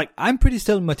 like, I'm pretty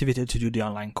still motivated to do the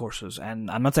online courses,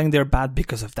 and I'm not saying they're bad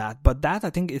because of that, but that, I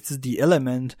think it's the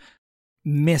element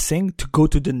missing to go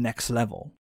to the next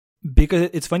level. Because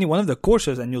it's funny, one of the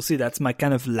courses, and you'll see that's my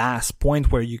kind of last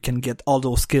point where you can get all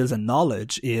those skills and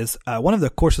knowledge, is one of the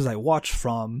courses I watched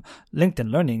from LinkedIn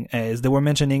Learning is they were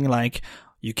mentioning like,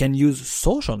 you can use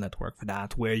social network for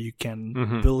that, where you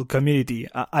can build community.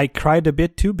 I cried a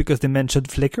bit too because they mentioned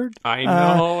Flickr. I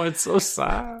know, it's so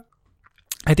sad.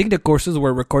 I think the courses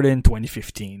were recorded in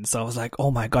 2015. So I was like, oh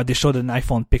my God, they showed an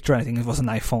iPhone picture. I think it was an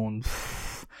iPhone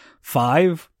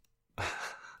 5.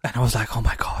 And I was like, oh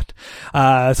my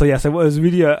God. So yes, it was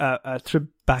really a trip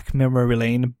back memory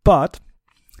lane, but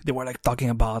they were like talking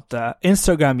about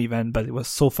Instagram even, but it was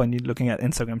so funny looking at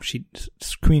Instagram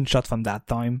screenshot from that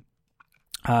time.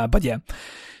 But yeah,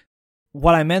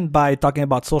 what I meant by talking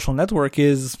about social network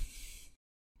is,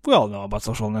 we all know about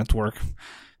social network.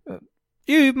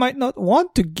 You might not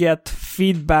want to get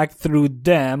feedback through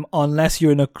them unless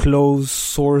you're in a closed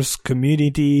source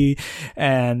community,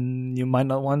 and you might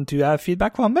not want to have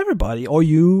feedback from everybody, or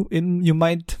you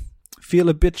might feel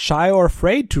a bit shy or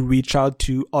afraid to reach out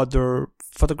to other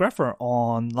photographer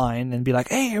online and be like,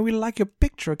 hey, I really like your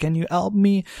picture. Can you help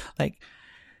me? Like,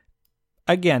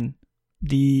 again,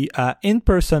 the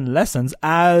in-person lessons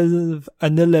have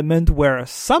an element where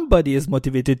somebody is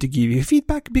motivated to give you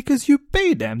feedback because you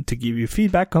pay them to give you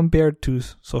feedback compared to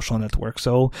social networks.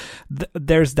 So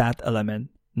there's that element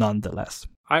nonetheless.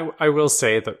 I will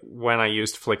say that when I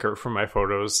used Flickr for my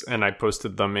photos and I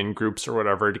posted them in groups or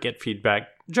whatever to get feedback,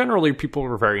 generally people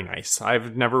were very nice.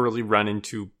 I've never really run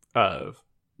into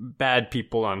bad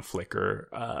people on Flickr.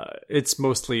 It's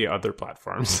mostly other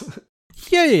platforms.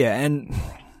 Yeah. And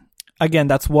again,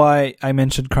 that's why I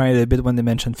mentioned crying a bit when they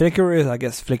mentioned Flickr. I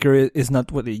guess Flickr is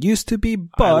not what it used to be,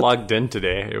 but I logged in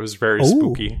today. It was very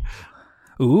spooky.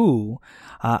 Ooh.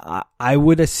 I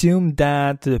would assume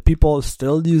that the people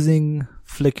still using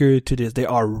Flickr to this, they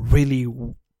are really,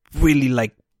 really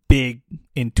like big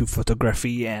into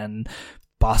photography, and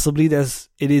possibly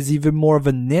it is even more of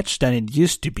a niche than it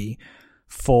used to be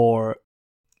for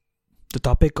the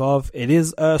topic of it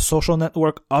is a social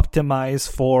network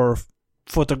optimized for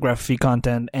photography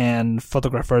content and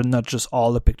photographer, not just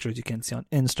all the pictures you can see on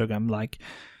Instagram like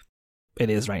it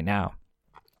is right now.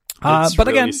 It's but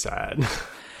really again, sad.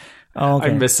 okay.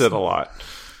 I miss it a lot.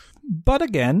 But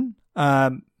again,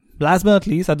 last but not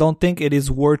least, I don't think it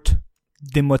is worth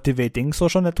demotivating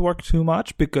social network too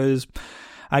much, because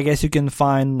I guess you can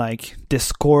find like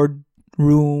Discord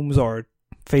rooms or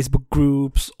Facebook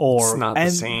groups, or it's not the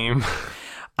same.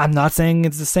 I'm not saying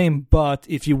it's the same, but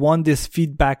if you want this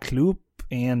feedback loop,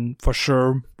 and for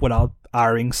sure without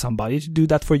hiring somebody to do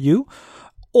that for you,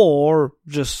 or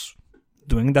just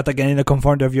doing that again in the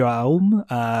comfort of your home,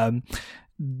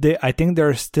 I think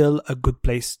there's still a good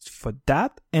place for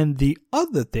that. And the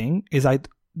other thing is, I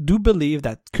do believe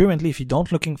that currently, if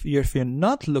you're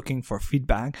not looking for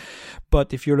feedback,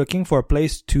 but if you're looking for a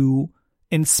place to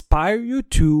inspire you,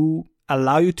 to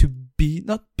allow you to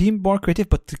not be more creative,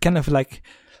 but to kind of like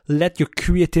let your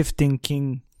creative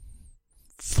thinking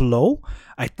flow,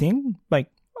 I think like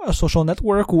a social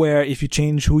network where if you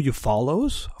change who you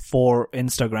follows for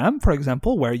Instagram, for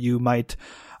example, where you might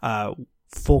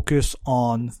focus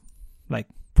on like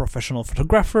professional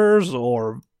photographers,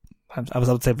 or I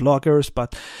would say vloggers,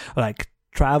 but like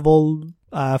travel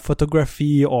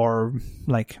photography, or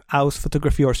like house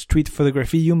photography or street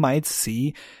photography, you might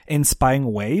see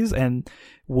inspiring ways, and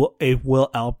it will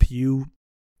help you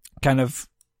kind of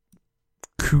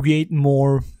create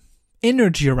more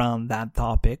energy around that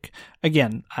topic.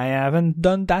 Again, I haven't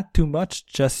done that too much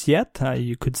just yet.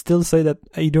 You could still say that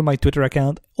either my Twitter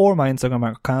account or my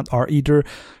Instagram account are either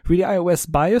really iOS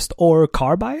biased or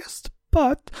car biased,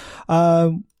 but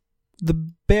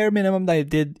the bare minimum that I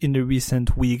did in the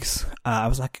recent weeks, I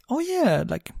was like, oh yeah,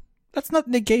 like let's not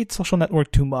negate social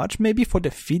network too much, maybe for the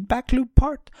feedback loop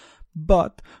part,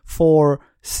 but for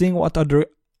seeing what others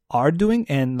are doing,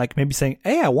 and like maybe saying,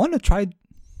 hey, I want to try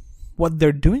what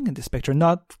they're doing in this picture,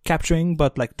 not capturing,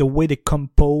 but like the way they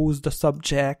compose the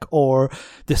subject, or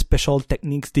the special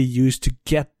techniques they use to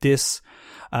get this,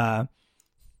 I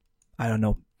don't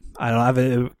know, I don't have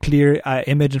a clear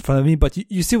image in front of me, but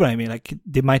you see what I mean. Like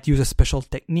they might use a special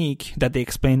technique that they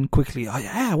explain quickly. Oh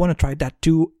yeah, I want to try that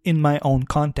too in my own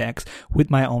context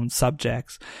with my own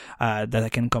subjects, that I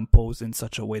can compose in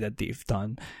such a way that they've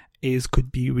done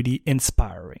could be really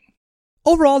inspiring.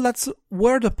 Overall, that's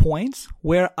were the points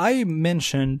where I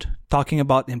mentioned talking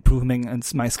about improving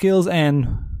my skills and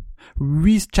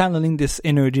re-channeling this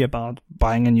energy about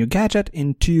buying a new gadget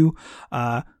into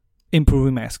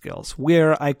improving my skills,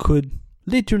 where I could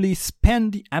literally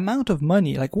spend the amount of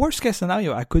money, like worst case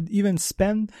scenario, I could even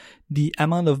spend the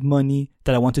amount of money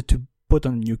that I wanted to put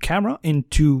on a new camera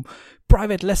into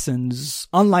private lessons,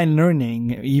 online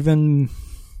learning, even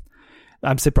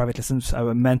I say private lessons, I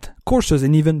meant courses,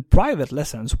 and even private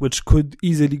lessons, which could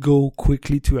easily go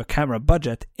quickly to a camera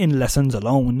budget in lessons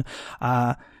alone.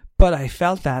 But I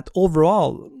felt that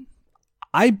overall,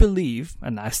 I believe,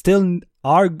 and I still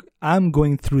I'm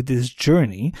going through this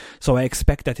journey, so I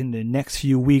expect that in the next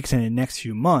few weeks and in the next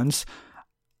few months,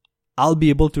 I'll be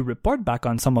able to report back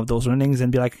on some of those learnings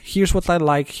and be like, here's what I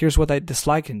like, here's what I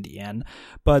dislike in the end.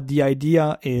 But the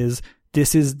idea is,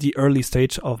 this is the early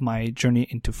stage of my journey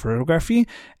into photography,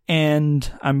 and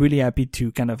I'm really happy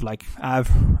to kind of like have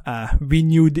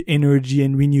renewed energy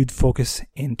and renewed focus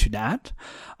into that.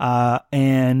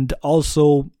 And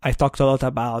also, I talked a lot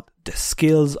about the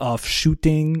skills of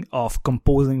shooting, of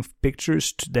composing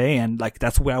pictures today, and like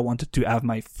that's where I wanted to have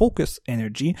my focus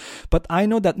energy. But I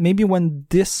know that maybe when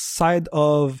this side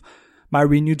of my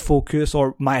renewed focus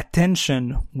or my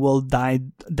attention will die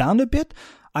down a bit,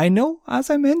 I know, as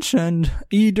I mentioned,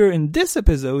 either in this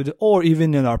episode or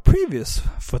even in our previous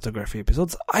photography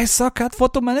episodes, I suck at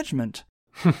photo management.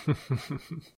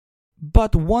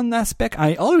 But one aspect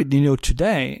I already know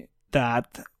today,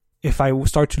 that if I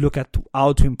start to look at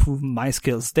how to improve my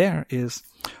skills there, is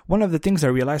one of the things I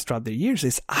realized throughout the years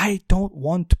is I don't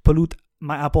want to pollute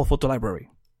my Apple photo library.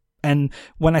 And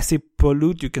when I say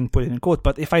pollute, you can put it in quote,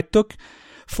 but if I took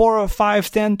 4 or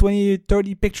 5, 10, 20,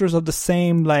 30 pictures of the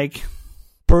same, like,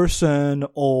 person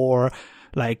or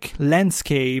like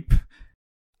landscape,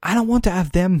 I don't want to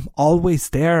have them always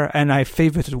there and I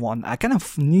favorited one. I kind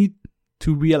of need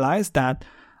to realize that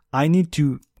I need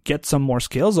to get some more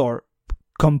skills or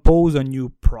compose a new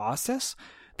process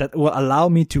that will allow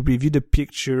me to review the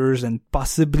pictures and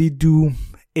possibly do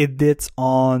edits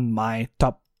on my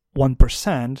top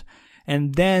 1%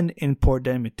 and then import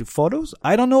them into photos.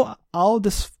 I don't know how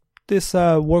this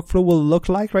workflow will look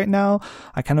like right now.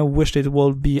 I kind of wish it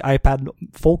will be iPad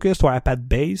focused or iPad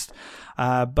based.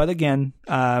 But again,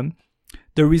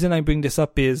 the reason I bring this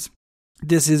up is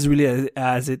this is really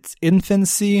as its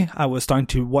infancy. I was starting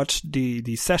to watch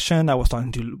the session. I was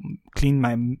starting to clean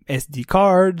my SD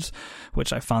cards,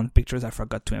 which I found pictures I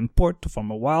forgot to import from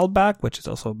a while back, which is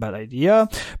also a bad idea,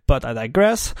 but I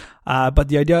digress. But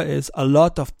the idea is a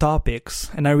lot of topics,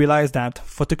 and I realized that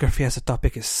photography as a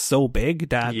topic is so big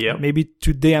that maybe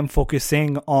today I'm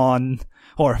focusing on,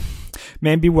 or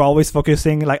maybe we're always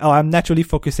focusing like, I'm naturally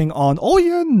focusing on,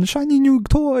 shiny new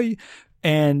toy.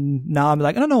 And now I'm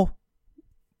like, no.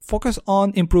 Focus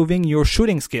on improving your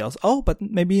shooting skills. But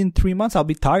maybe in 3 months, I'll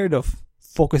be tired of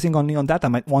focusing only on that. I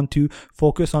might want to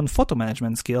focus on photo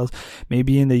management skills.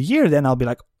 Maybe in a year, then I'll be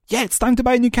like, it's time to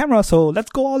buy a new camera. So let's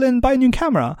go all in and buy a new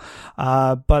camera.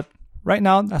 But right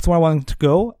now, that's where I wanted to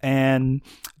go. And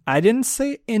I didn't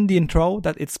say in the intro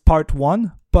that it's part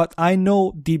 1, but I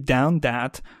know deep down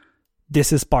that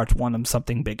this is part 1 of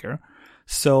something bigger.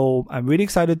 So I'm really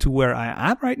excited to where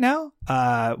I am right now,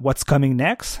 what's coming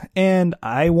next, and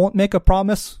I won't make a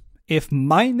promise if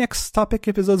my next topic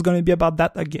episode is going to be about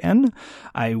that again.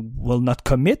 I will not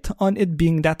commit on it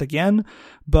being that again,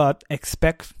 but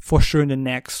expect for sure in the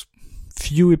next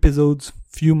few episodes,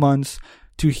 few months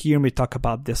to hear me talk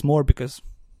about this more, because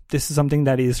this is something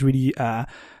that is really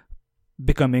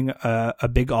becoming a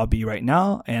big hobby right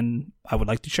now, and I would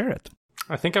like to share it.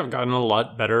 I think I've gotten a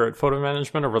lot better at photo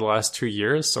management over the last 2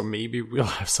 years, so maybe we'll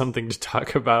have something to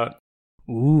talk about.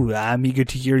 Ooh, I'm eager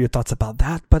to hear your thoughts about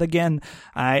that. But again,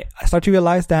 I start to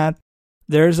realize that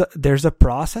there's a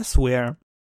process where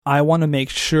I want to make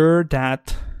sure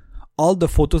that all the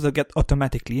photos that get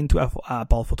automatically into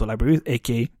Apple Photo Library,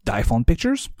 aka the iPhone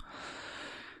pictures,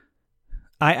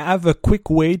 I have a quick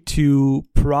way to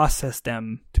process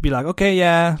them, to be like,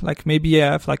 like maybe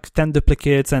I have like 10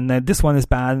 duplicates and this one is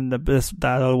bad and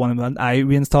that other one is bad. I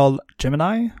reinstalled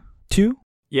Gemini 2.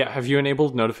 Yeah, have you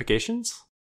enabled notifications?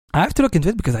 I have to look into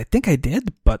it because I think I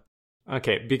did, but...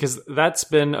 Okay, because that's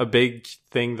been a big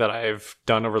thing that I've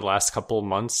done over the last couple of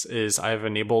months is I've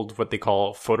enabled what they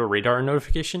call photo radar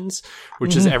notifications,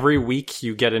 which is every week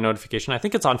you get a notification. I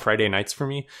think it's on Friday nights for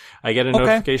me. I get a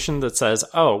notification that says,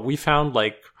 we found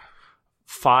like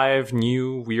 5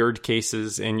 new weird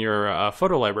cases in your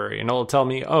photo library. And it'll tell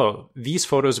me, these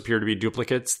photos appear to be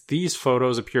duplicates. These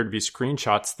photos appear to be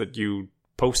screenshots that you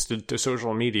posted to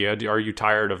social media. Are you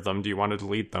tired of them? Do you want to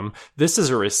delete them? This is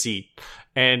a receipt.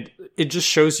 And it just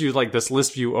shows you like this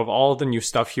list view of all the new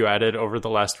stuff you added over the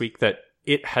last week that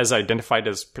it has identified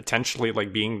as potentially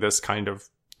like being this kind of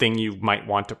thing you might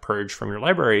want to purge from your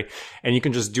library. And you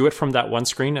can just do it from that one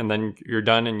screen and then you're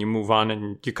done and you move on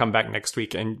and you come back next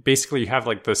week. And basically you have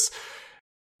like this,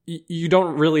 you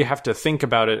don't really have to think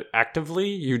about it actively.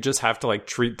 You just have to like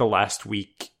treat the last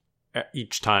week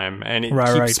each time. And it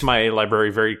keeps my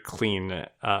library very clean.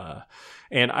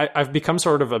 And I've become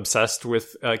sort of obsessed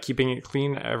with keeping it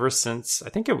clean ever since, I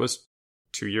think it was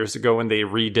 2 years ago when they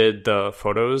redid the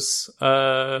photos,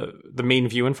 the main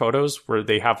view in photos, where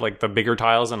they have like the bigger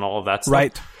tiles and all of that stuff.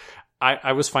 Right.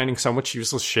 I was finding so much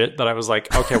useless shit that I was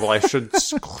like, okay, well, I should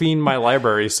clean my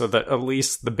library so that at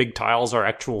least the big tiles are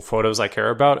actual photos I care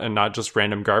about and not just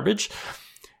random garbage.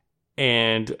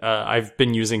 And I've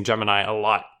been using Gemini a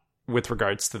lot with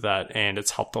regards to that, and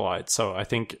it's helped a lot. So I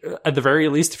think at the very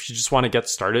least, if you just want to get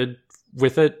started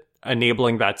with it,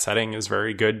 enabling that setting is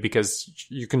very good, because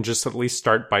you can just at least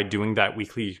start by doing that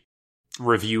weekly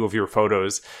review of your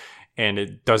photos, and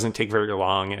it doesn't take very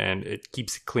long, and it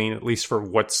keeps it clean, at least for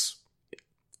what's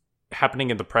happening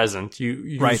in the present.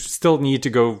 You still need to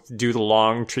go do the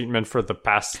long treatment for the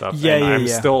past stuff. I'm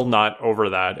still not over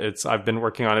that. I've been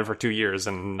working on it for 2 years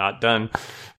and not done,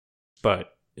 but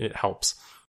it helps.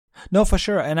 No, for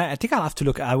sure. And I think I'll have to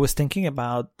look. I was thinking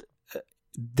about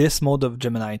this mode of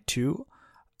Gemini 2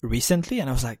 recently, and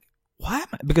I was like, why am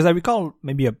I? Because I recall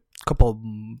maybe a couple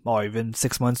or even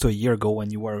 6 months to a year ago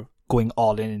when you were going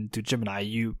all in into Gemini,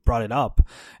 you brought it up.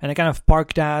 And I kind of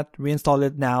parked that, reinstalled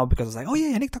it now because I was like,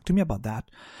 Yannick, talk to me about that.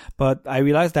 But I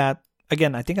realized that,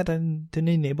 again, I think I didn't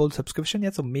enable the subscription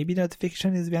yet, so maybe the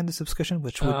notification is behind the subscription,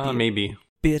 which would be maybe a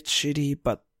bit shitty,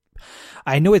 but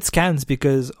I know it scans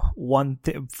because one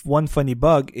funny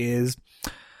bug is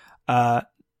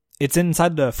it's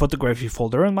inside the photography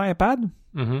folder on my iPad,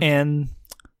 and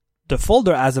the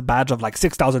folder has a badge of like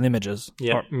 6,000 images.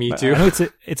 Yeah, me too. I know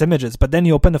it's images, but then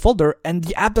you open the folder and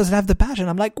the app doesn't have the badge, and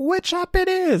I'm like, which app it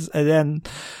is? And then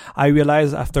I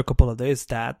realized after a couple of days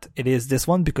that it is this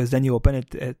one, because then you open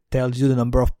it, it tells you the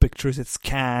number of pictures it's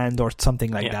scanned or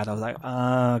something like that. I was like,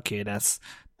 okay, that's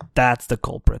the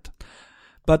culprit.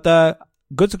 But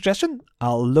good suggestion.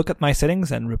 I'll look at my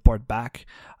settings and report back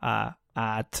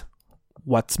at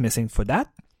what's missing for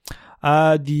that.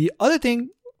 The other thing,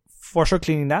 for sure,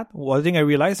 cleaning that. One thing I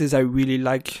realized is I really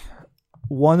like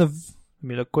let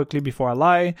me look quickly before I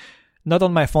lie, not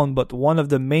on my phone, but one of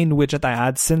the main widget I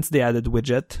had since they added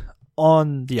widget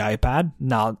on the iPad.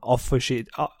 Now,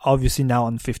 obviously now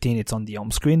on 15, it's on the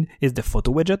home screen, is the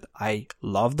photo widget. I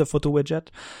love the photo widget.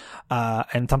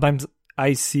 And sometimes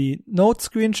I see not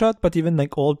screenshot, but even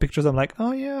like old pictures, I'm like,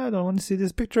 oh yeah, I don't want to see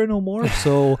this picture no more.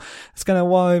 So it's kind of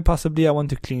why possibly I want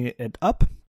to clean it up.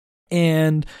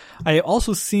 And I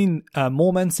also seen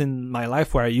moments in my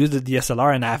life where I used the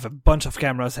DSLR and I have a bunch of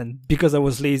cameras, and because I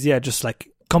was lazy, I just like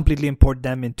completely import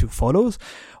them into Photos,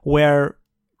 where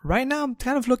right now I'm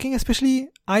kind of looking, especially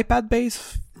iPad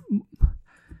based.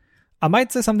 I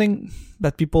might say something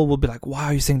that people will be like, why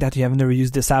are you saying that? You have never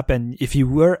used this app. And if you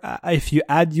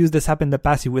had used this app in the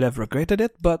past, you would have regretted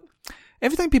it. But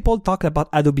every time people talk about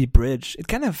Adobe Bridge, it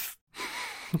kind of,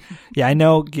 yeah, I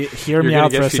know. Hear me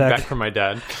out for a sec. You're gonna get feedback from my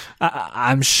dad.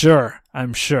 I'm sure.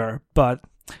 But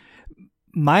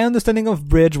my understanding of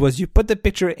Bridge was you put the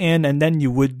picture in and then you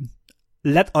would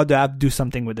let other app do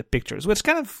something with the pictures, which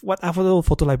kind of what Apple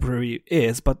Photo Library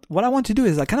is. But what I want to do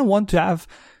is I kind of want to have,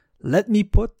 let me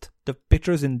put the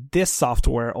pictures in this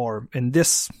software or in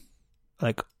this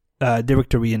like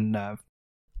directory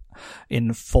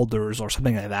in folders or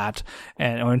something like that,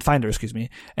 or in Finder, excuse me.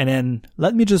 And then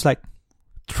let me just like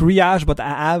triage, but I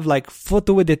have like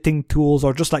photo editing tools,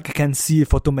 or just like I can see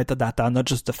photo metadata, not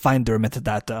just the Finder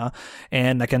metadata,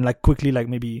 and I can like quickly like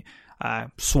maybe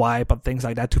swipe and things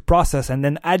like that to process. And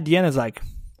then at the end is like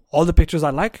all the pictures I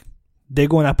like, they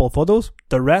go in Apple Photos.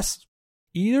 The rest,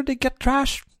 either they get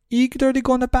trashed, either they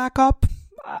go in the backup.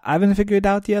 I haven't figured it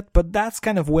out yet, but that's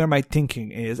kind of where my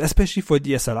thinking is, especially for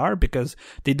DSLR, because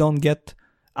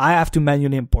I have to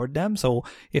manually import them. So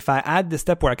if I add the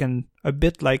step where I can a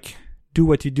bit like do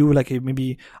what you do, like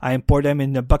maybe I import them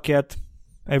in a bucket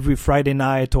every Friday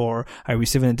night, or I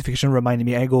receive a notification reminding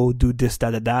me I go do this,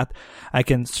 that, I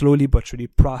can slowly but surely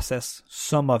process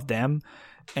some of them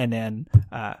and then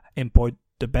import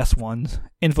the best ones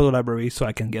in Photo Library so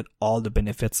I can get all the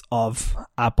benefits of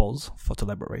Apple's Photo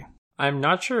Library. I'm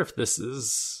not sure if this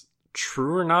is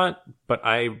true or not, but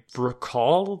I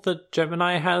recall that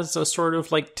Gemini has a sort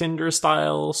of like Tinder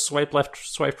style swipe left,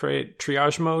 swipe right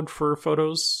triage mode for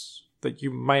photos that you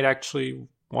might actually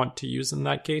want to use in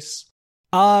that case.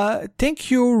 I think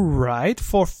you're right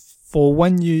for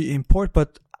when you import,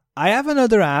 but I have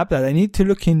another app that I need to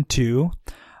look into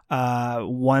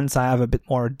once I have a bit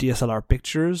more DSLR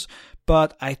pictures,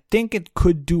 but I think it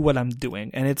could do what I'm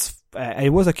doing. And it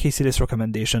was a Casey List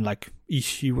recommendation, like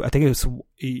I think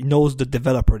he knows the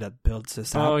developer that builds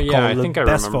this app. Oh yeah, I think I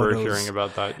remember Photos. hearing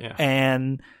about that. Yeah,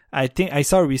 and I think I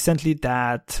saw recently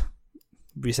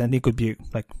could be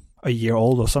like a year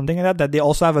old or something like that they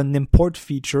also have an import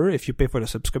feature, if you pay for the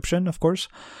subscription, of course,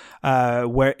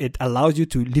 where it allows you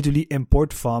to literally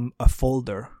import from a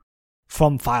folder,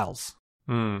 from files.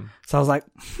 So I was like,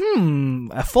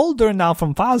 a folder now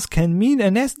from files can mean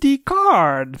an SD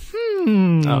card.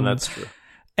 Oh, that's true.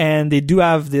 And they do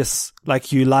have this,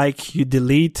 like you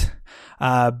delete,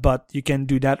 but you can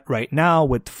do that right now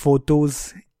with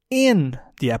photos in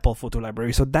the Apple Photo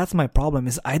Library. So that's my problem,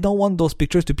 is I don't want those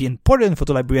pictures to be imported in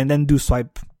Photo Library and then do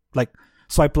swipe delete,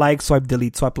 swipe like, swipe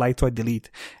delete.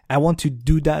 I want to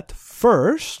do that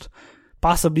first,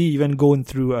 possibly even going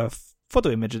through a photo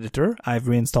image editor. I've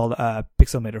reinstalled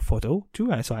Pixelmator Photo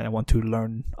too, so I want to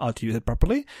learn how to use it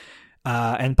properly,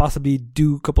 and possibly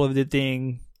do a couple of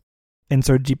editing,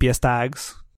 insert GPS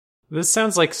tags. This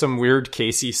sounds like some weird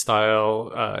Casey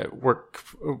style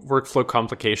workflow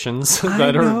complications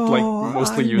that are like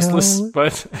mostly useless.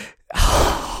 But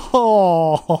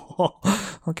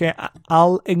okay,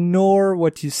 I'll ignore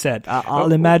what you said.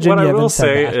 I'll imagine. What you I will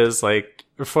say that. is, like,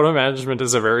 photo management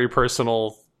is a very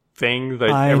personal thing that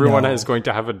everyone is going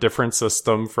to have a different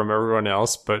system from everyone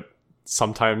else. But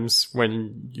sometimes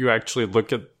when you actually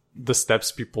look at the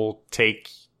steps people take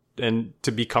and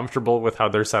to be comfortable with how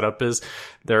their setup is,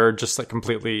 there are just like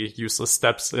completely useless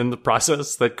steps in the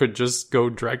process that could just go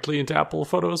directly into Apple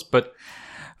Photos. But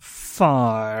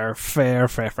fair.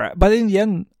 But in the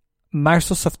end,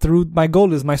 Microsoft Root, my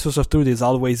goal is Microsoft Root is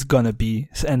always gonna be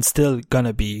and still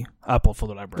gonna be Apple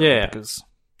Photo Library. Yeah. Because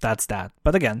that's that.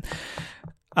 But again,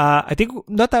 I think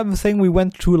not that I'm saying we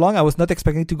went too long. I was not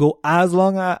expecting to go as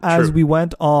long as True. we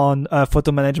went on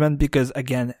photo management because,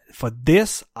 again, for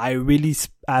this, I really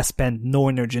spent no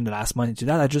energy in the last month into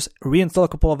that. I just reinstalled a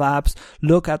couple of apps,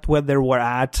 look at where they were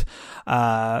at,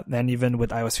 and even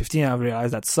with iOS 15, I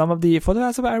realized that some of the photo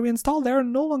apps that I reinstalled, they're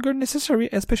no longer necessary,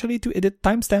 especially to edit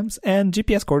timestamps and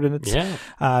GPS coordinates.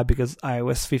 Yeah. Because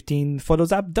iOS 15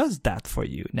 Photos app does that for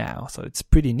you now. So it's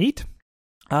pretty neat.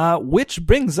 Which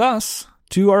brings us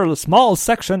to our small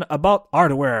section about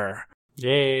hardware.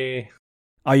 Yay.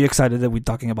 Are you excited that we're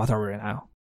talking about hardware now?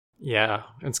 Yeah,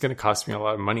 it's going to cost me a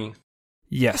lot of money.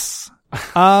 Yes.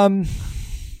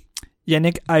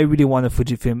 Nick, I really want a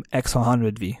Fujifilm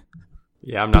X100V.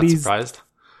 Yeah, I'm not Please surprised.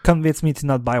 Convince me to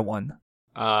not buy one.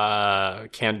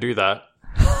 Can't do that.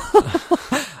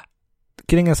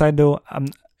 Kidding aside, though, I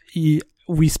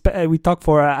talked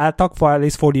for at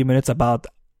least 40 minutes about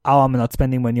how I'm not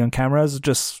spending money on cameras,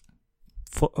 just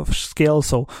for scale.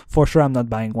 So for sure, I'm not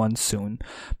buying one soon.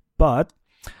 But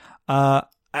I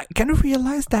kind of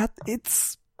realized that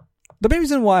it's the main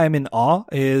reason why I'm in awe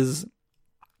is,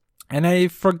 and I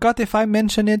forgot if I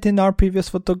mentioned it in our previous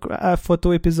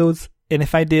photo episodes. And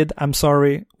if I did, I'm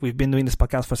sorry. We've been doing this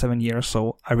podcast for 7 years,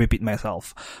 so I repeat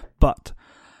myself. But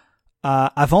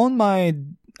I've owned my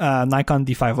Nikon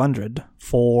D500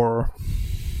 for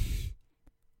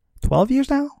 12 years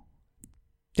now.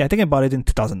 Yeah, I think I bought it in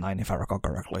 2009, if I recall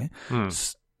correctly.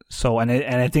 So, and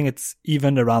I think it's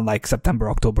even around like September,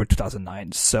 October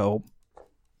 2009. So,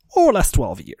 more or less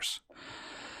 12 years.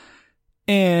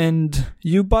 And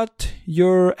you bought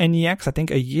your NEX, I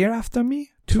think, a year after me?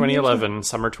 2011,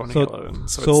 summer 2011.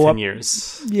 So it's 10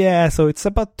 years. Yeah, so it's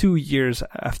about 2 years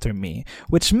after me,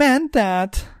 which meant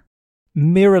that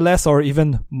mirrorless or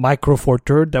even Micro Four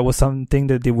Thirds, that was something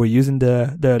that they were using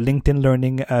the LinkedIn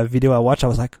Learning video I watched. I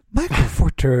was like, Micro Four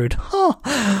Thirds, huh?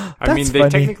 I mean, they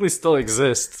technically still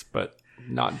exist, but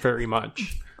not very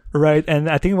much. Right, and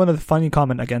I think one of the funny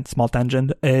comment, again, small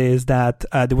tangent, is that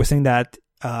they were saying that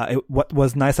what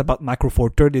was nice about Micro Four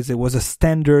Thirds is it was a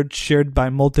standard shared by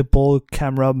multiple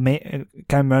camera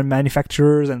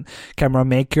manufacturers and camera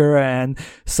maker, and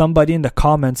somebody in the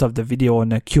comments of the video in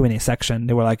the Q&A section,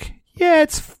 they were like, yeah,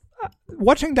 it's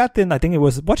watching that in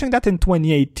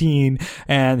 2018,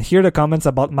 and hear the comments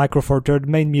about Micro Four Thirds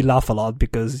made me laugh a lot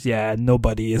because, yeah,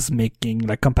 nobody is making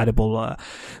like compatible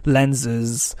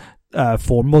lenses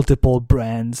for multiple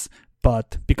brands,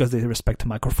 but because they respect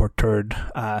Micro Four Thirds,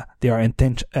 they are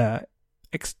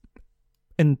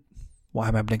why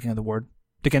am I blanking on the word?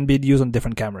 They can be used on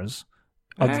different cameras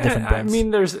of the different brands. I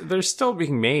mean, there's still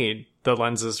being made, the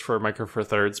lenses for Micro Four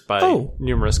Thirds by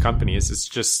numerous companies. It's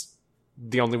just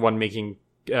the only one making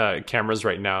cameras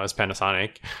right now is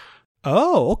Panasonic.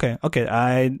 Oh, okay.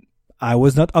 I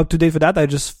was not up to date for that. I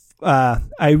just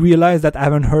I realized that I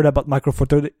haven't heard about Micro Four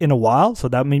Thirds in a while, so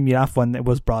that made me laugh when it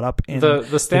was brought up in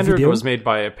the standard video. Was made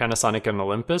by Panasonic and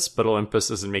Olympus, but Olympus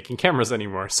isn't making cameras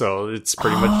anymore, so it's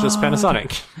pretty much just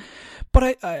Panasonic.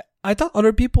 But I thought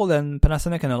other people than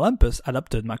Panasonic and Olympus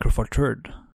adopted Micro Four Thirds.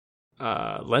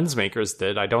 Lens makers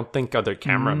did. I don't think other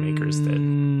camera makers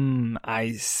did.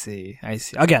 I see.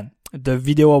 Again, the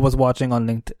video I was watching on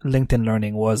LinkedIn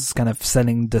Learning was kind of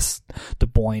selling the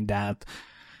point that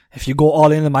if you go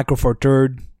all in the Micro Four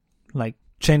Thirds, like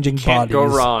changing Can't bodies, go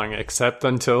wrong, except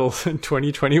until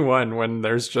 2021 when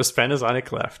there's just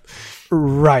Panasonic left.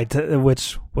 Right,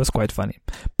 which was quite funny.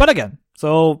 But again,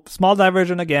 so small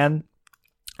diversion again.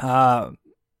 So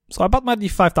I bought my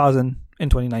D5000 in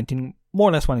 2019, more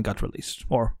or less when it got released,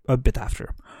 or a bit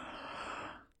after.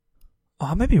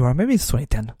 Oh, maybe wrong. Maybe it's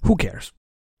 2010. Who cares?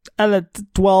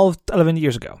 11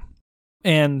 years ago.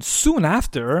 And soon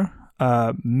after,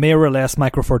 mirrorless,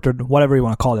 Micro Four Thirds, whatever you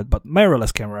want to call it, but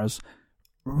mirrorless cameras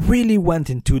really went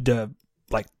into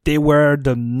they were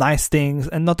the nice things,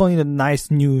 and not only the nice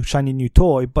new shiny new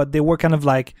toy, but they were kind of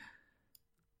like,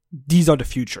 these are the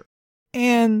future.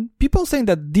 And people saying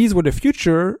that these were the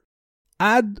future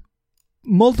had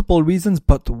multiple reasons,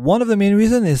 but one of the main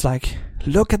reasons is like,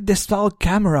 look at this small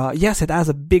camera. Yes, it has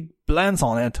a big lens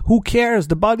on it. Who cares?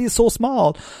 The body is so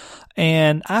small.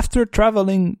 And after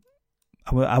traveling,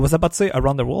 I was about to say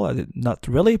around the world, not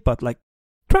really, but like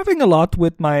traveling a lot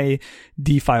with my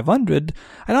D500,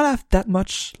 I don't have that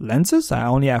much lenses. I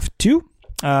only have two,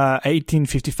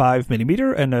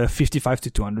 18-55mm and a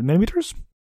 55-200mm.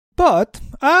 But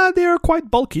they are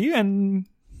quite bulky, and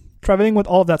traveling with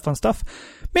all of that fun stuff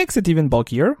makes it even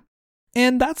bulkier.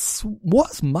 And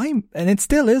and it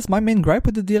still is my main gripe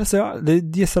with the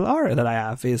DSLR that I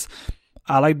have is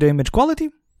I like the image quality.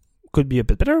 Could be a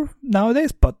bit better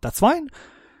nowadays, but that's fine.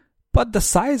 But the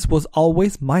size was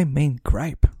always my main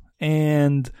gripe.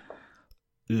 And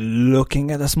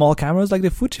looking at the small cameras like the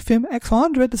Fujifilm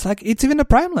X100, it's like, it's even a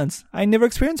prime lens. I never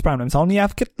experienced prime lens. I only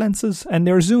have kit lenses and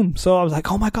they're zoom. So I was like,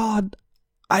 oh my God,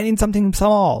 I need something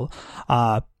small.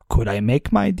 Could I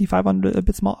make my D500 a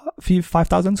bit small,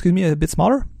 5000, a bit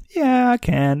smaller? Yeah, I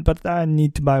can, but I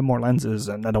need to buy more lenses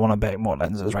and I don't want to buy more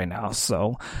lenses right now.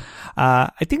 So,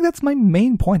 I think that's my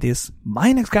main point is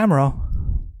my next camera,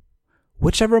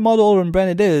 whichever model and brand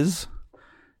it is,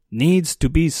 needs to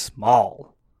be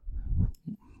small.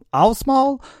 How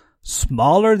small?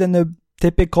 Smaller than the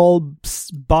typical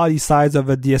body size of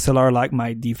a DSLR like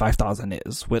my D5000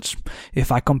 is, which if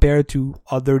I compare it to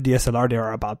other DSLR, they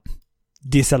are about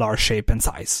DSLR shape and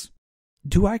size.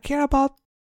 Do I care about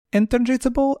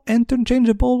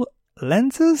interchangeable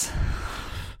lenses?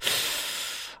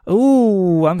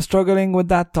 Ooh, I'm struggling with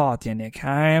that thought, Yannick.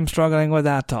 I am struggling with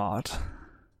that thought.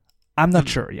 I'm not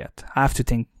sure yet. I'll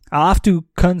have to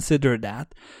consider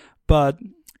that. But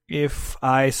if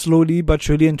I slowly but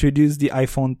surely introduce the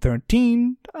iPhone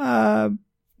 13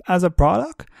 as a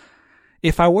product,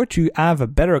 if I were to have a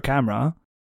better camera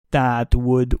that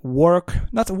would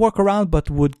not work around, but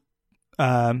would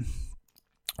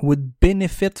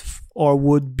benefit or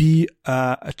would be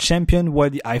a champion where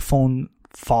the iPhone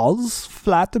falls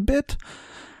flat a bit,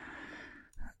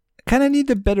 kind of need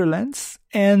a better lens,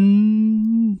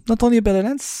 and not only a better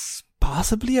lens,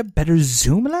 possibly a better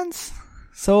zoom lens.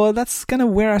 So that's kind of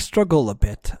where I struggle a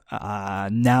bit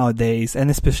nowadays,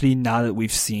 and especially now that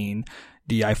we've seen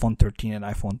the iPhone 13 and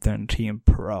iPhone 13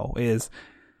 Pro, is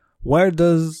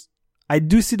I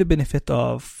do see the benefit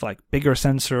of like bigger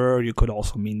sensor. You could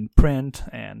also mean print,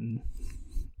 and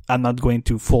I'm not going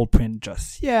to full print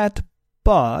just yet,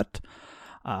 but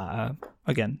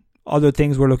again, other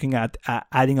things we're looking at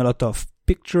adding a lot of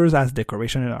pictures as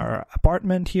decoration in our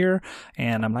apartment here,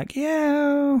 and I'm like,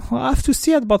 yeah, I'll have to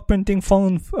see about printing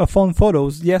phone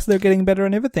photos. Yes, they're getting better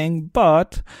and everything,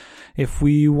 but if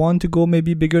we want to go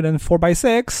maybe bigger than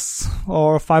 4x6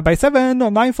 or 5x7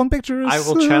 on iPhone pictures, I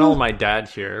will channel my dad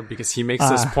here because he makes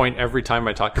this point every time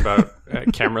I talk about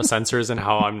camera sensors and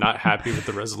how I'm not happy with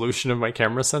the resolution of my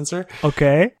camera sensor.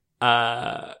 Okay.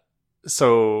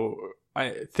 So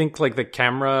I think like the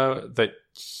camera that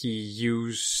he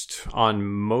used on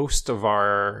most of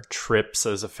our trips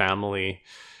as a family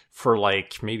for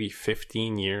like maybe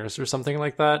 15 years or something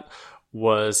like that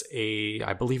was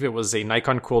I believe it was a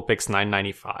Nikon Coolpix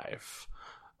 995.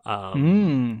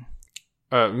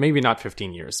 Maybe not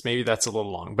 15 years. Maybe that's a little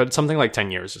long, but something like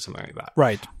 10 years or something like that.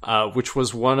 Right. Which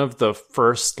was one of the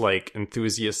first like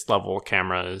enthusiast level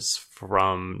cameras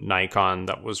from Nikon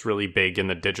that was really big in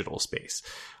the digital space.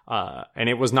 And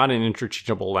it was not an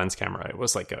interchangeable lens camera. It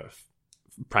was like a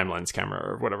prime lens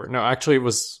camera or whatever. No, actually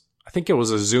I think it was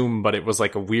a zoom, but it was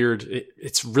like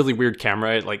it's really weird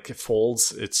camera. It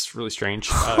folds. It's really strange.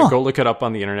 Go look it up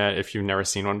on the internet if you've never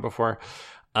seen one before.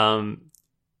 And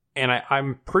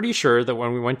I'm pretty sure that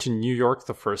when we went to New York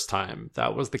the first time,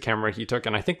 that was the camera he took.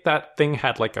 And I think that thing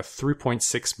had like a 3.6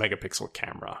 megapixel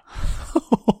camera.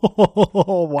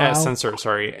 Wow. Sensor,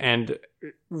 sorry. And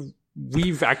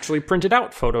we've actually printed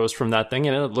out photos from that thing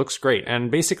and it looks great.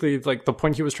 And basically, like the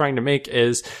point he was trying to make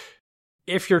is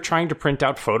if you're trying to print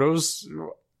out photos,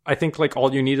 I think like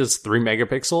all you need is 3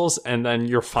 megapixels and then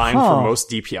you're fine for most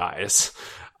DPIs.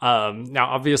 Now,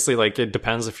 obviously, like it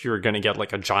depends if you're going to get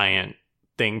like a giant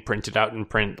thing printed out in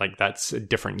print, like that's a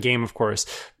different game, of course.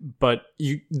 But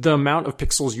the amount of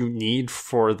pixels you need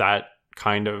for that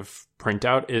kind of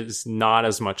printout is not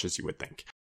as much as you would think.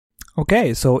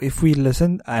 Okay, so if we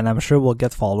listen, and I'm sure we'll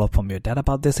get follow-up from your dad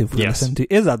about this, if we listen to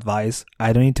his advice,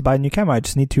 I don't need to buy a new camera, I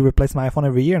just need to replace my iPhone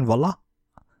every year, and voila.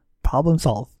 Problem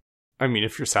solved. I mean,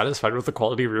 if you're satisfied with the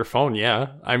quality of your phone, yeah.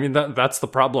 I mean, that's the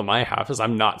problem I have, is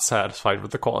I'm not satisfied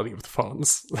with the quality of the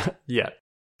phones yet.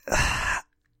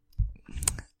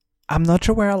 I'm not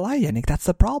sure where I lie, Yannick, that's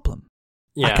the problem.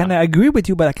 Yeah. I kind of agree with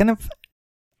you, but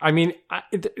I mean,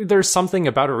 there's something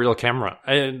about a real camera.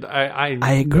 I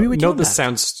agree with you. I know this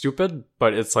sounds stupid,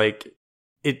 but it's like,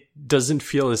 it doesn't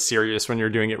feel as serious when you're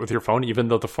doing it with your phone, even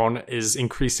though the phone is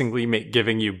increasingly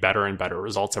giving you better and better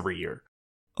results every year.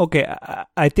 Okay,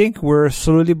 I think we're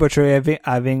slowly but surely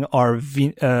having our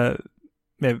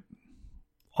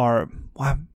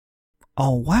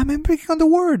why am I breaking on the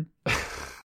word?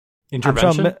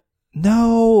 Intervention?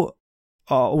 No.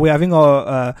 We're having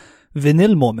a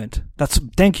vinyl moment.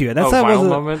 Thank you. That's vinyl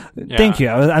moment? Yeah. Thank you.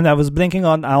 I was blinking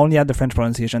on, I only had the French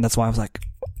pronunciation. That's why I was like,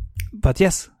 but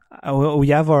yes, we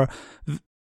have our,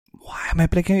 why am I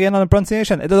blinking again on the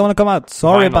pronunciation? It doesn't want to come out.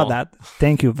 Sorry about that.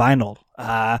 Thank you. Vinyl,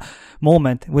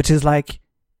 moment, which is like,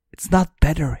 it's not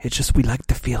better. It's just we like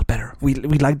to feel better. We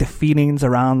like the feelings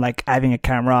around like having a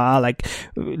camera, like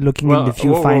looking in the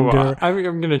viewfinder. I'm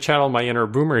going to channel my inner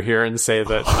boomer here and say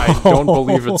that I don't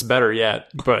believe it's better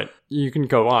yet, but you can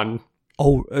go on.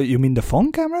 Oh, you mean the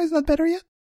phone camera is not better yet?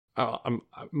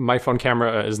 My phone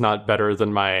camera is not better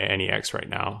than my NEX right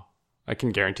now. I can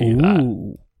guarantee you that.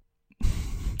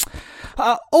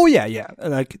 Yeah.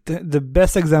 Like the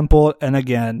best example, and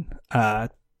again,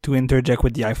 to interject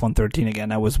with the iPhone 13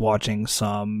 again, I was watching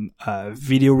some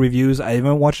video reviews. I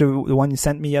haven't watched the one you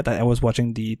sent me yet. I was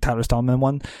watching the Tyler Stallman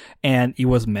one, and he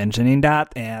was mentioning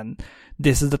that. And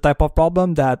this is the type of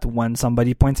problem that when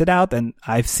somebody points it out, and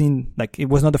I've seen, like, it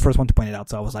was not the first one to point it out,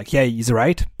 so I was like, yeah, he's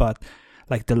right. But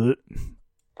like the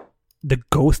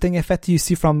ghosting effect you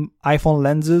see from iPhone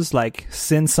lenses, like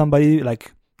since somebody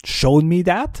like showed me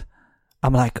that,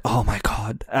 I'm like, oh my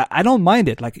God, I don't mind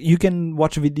it. Like you can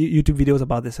watch YouTube videos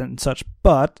about this and such,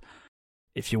 but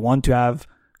if you want to have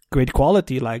great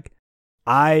quality, like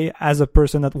I, as a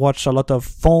person that watched a lot of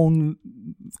phone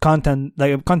content,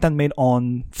 like content made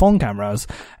on phone cameras,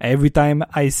 every time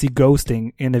I see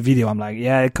ghosting in a video, I'm like,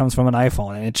 yeah, it comes from an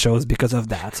iPhone and it shows because of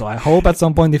that. So I hope at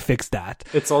some point they fix that.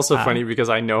 It's also funny because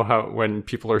I know how when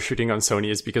people are shooting on Sony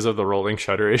is because of the rolling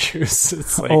shutter issues.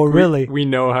 It's like, oh, really? We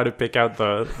know how to pick out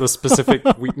the specific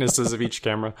weaknesses of each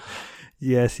camera.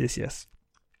 Yes.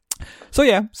 So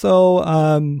yeah,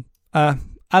 I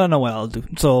don't know what I'll do.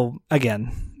 So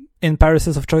again, in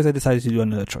Paris's of choice, I decided to do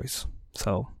another choice.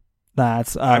 So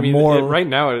that's more. Right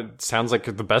now, it sounds like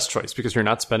the best choice because you're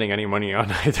not spending any money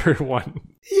on either one.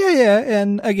 Yeah.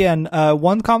 And again,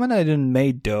 one comment I didn't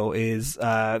make though is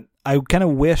I kind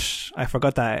of wish I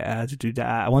forgot that I had to do that.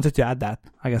 I wanted to add that.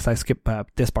 I guess I skipped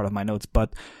this part of my notes.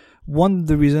 But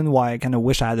the reason why I kind of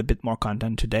wish I had a bit more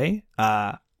content today,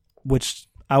 which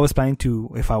I was planning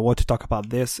to, if I were to talk about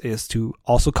this, is to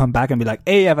also come back and be like,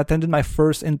 hey, I've attended my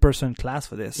first in-person class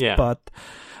for this. Yeah. But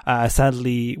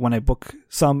sadly, when I book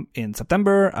some in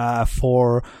September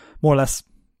for more or less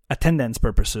attendance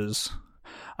purposes,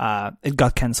 it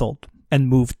got cancelled and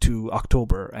moved to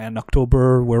October. And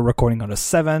October, we're recording on the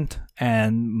 7th,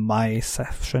 and my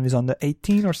session is on the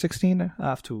 18th or 16th. I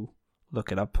have to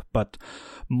look it up, but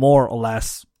more or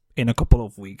less in a couple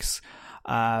of weeks.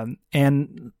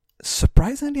 And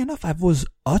surprisingly enough, I was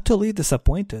utterly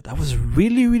disappointed. I was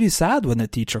really, really sad when the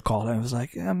teacher called. I was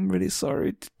like, I'm really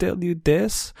sorry to tell you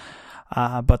this.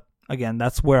 But again,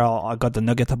 that's where I got the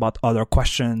nugget about other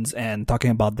questions and talking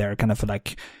about their kind of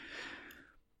like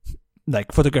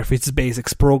photography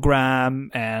basics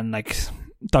program and like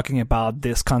talking about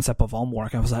this concept of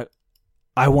homework. I was like,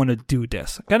 I want to do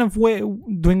this. Kind of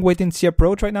doing wait and see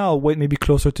approach right now. I'll wait maybe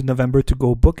closer to November to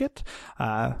go book it.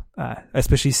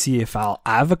 Especially see if I'll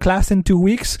have a class in 2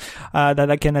 weeks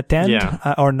that I can attend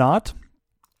or not.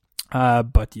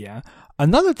 But yeah.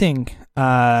 Another thing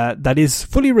that is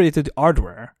fully related to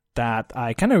hardware that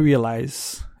I kind of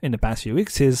realized in the past few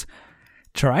weeks is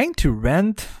trying to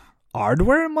rent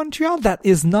hardware in Montreal that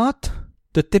is not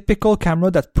the typical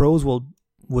camera that pros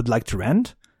would like to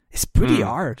rent. It's pretty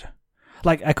hard.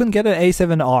 Like, I couldn't get an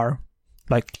A7R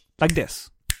like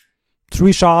this.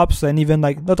 3 shops and even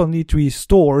like not only 3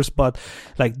 stores, but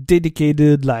like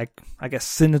dedicated, like, I guess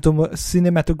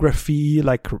cinematography,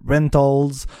 like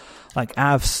rentals, like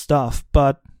AV stuff.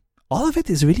 But all of it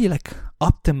is really like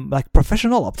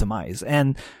professional optimized.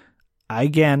 And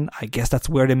again, I guess that's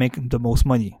where they make the most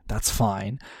money. That's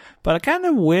fine. But I kind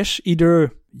of wish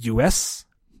either US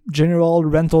general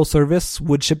rental service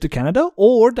would ship to Canada,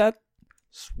 or that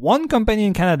one company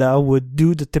in Canada would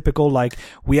do the typical, like,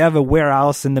 we have a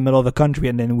warehouse in the middle of the country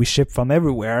and then we ship from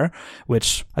everywhere,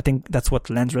 which I think that's what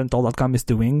lensrental.com is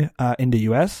doing in the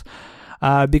US.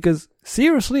 Because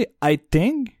seriously, I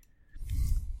think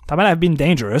that might have been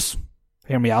dangerous.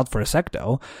 Hear me out for a sec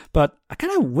though. But I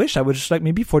kind of wish I would just, like,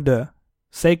 maybe for the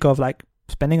sake of like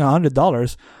spending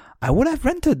 $100, I would have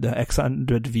rented the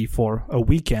X100V for a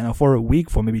weekend or for a week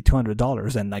for maybe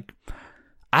 $200 and like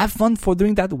have fun for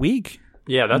doing that week.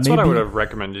 Yeah, that's what I would have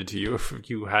recommended to you if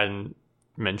you hadn't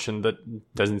mentioned that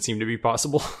doesn't seem to be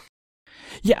possible.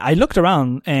 Yeah, I looked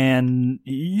around and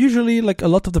usually like a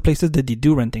lot of the places that they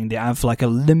do renting, they have like a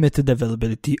limited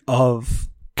availability of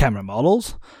camera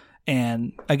models.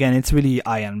 And again, it's really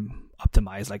high-end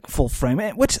optimized, like full frame,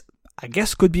 which I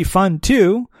guess could be fun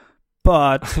too,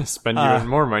 but spend even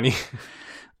more money.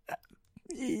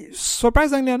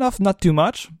 Surprisingly enough, not too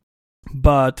much.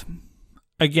 But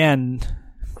again,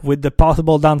 with the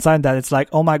possible downside that it's like,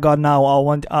 oh my god, now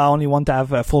I only want to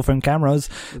have full frame cameras.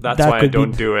 That's why I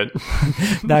don't do it.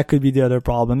 That could be the other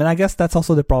problem. And I guess that's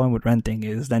also the problem with renting,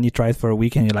 is then you try it for a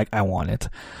week and you're like, I want it.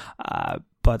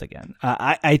 But again,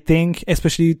 I think,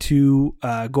 especially to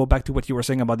go back to what you were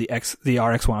saying about the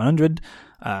RX 100,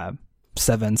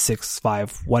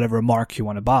 765, whatever mark you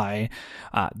want to buy,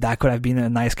 that could have been a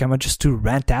nice camera just to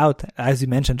rent out, as you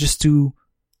mentioned, just to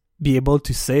be able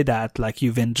to say that like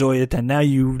you've enjoyed it, and now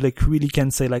you like really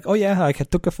can say like, oh yeah, like I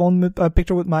took a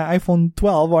picture with my iPhone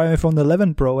 12 or iPhone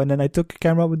 11 Pro, and then I took a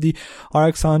camera with the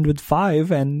RX 105,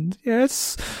 and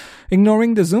yes,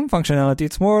 ignoring the zoom functionality,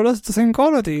 it's more or less the same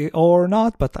quality, or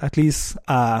not, but at least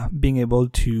being able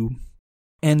to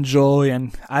enjoy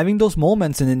and having those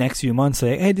moments in the next few months,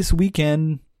 like, hey, this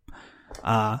weekend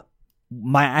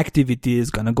my activity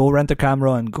is gonna go rent a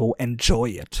camera and go enjoy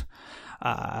it.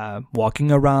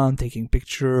 Walking around, taking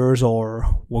pictures, or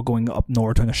we're going up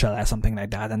north on a chalet, something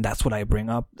like that, and that's what I bring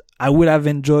up. I would have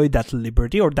enjoyed that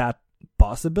liberty or that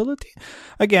possibility.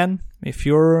 Again, if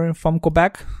you're from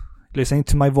Quebec, listening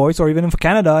to my voice, or even in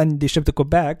Canada and they ship to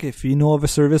Quebec, if you know of a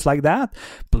service like that,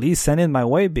 please send it my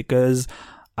way, because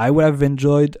I would have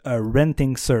enjoyed a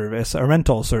rental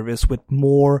service with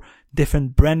more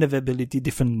different brand availability,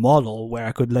 different model, where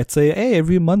I could, let's say, hey,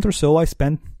 every month or so I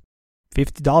spend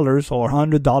 $50 or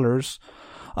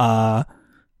 $100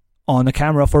 on a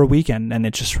camera for a weekend, and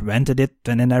it just rented it,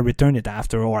 and then I return it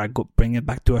after, or I go bring it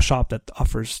back to a shop that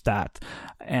offers that,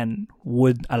 and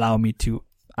would allow me to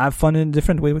have fun in a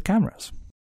different way with cameras.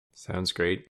 Sounds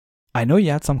great. I know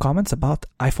you had some comments about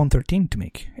iPhone 13 to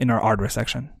make in our hardware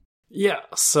section. Yeah,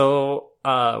 so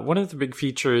one of the big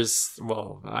features,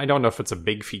 well, I don't know if it's a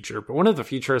big feature, but one of the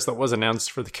features that was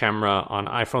announced for the camera on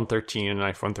iPhone 13 and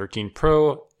iPhone 13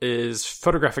 Pro is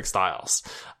photographic styles.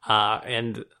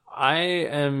 And I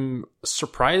am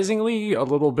surprisingly a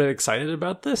little bit excited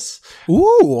about this.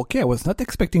 Ooh, okay. I was not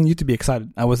expecting you to be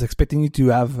excited. I was expecting you to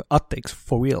have hot takes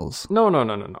for reals. No.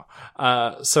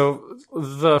 So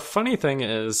the funny thing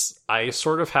is, I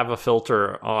sort of have a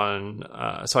filter on,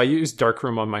 so I use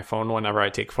Darkroom on my phone whenever I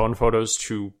take phone photos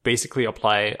to basically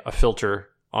apply a filter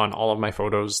on all of my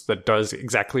photos that does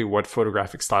exactly what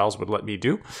photographic styles would let me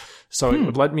do. So it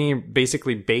would let me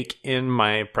basically bake in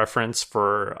my preference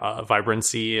for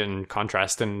vibrancy and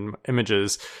contrast in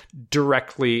images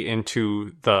directly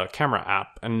into the camera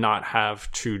app and not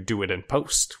have to do it in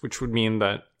post, which would mean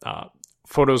that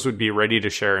photos would be ready to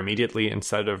share immediately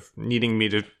instead of needing me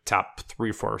to tap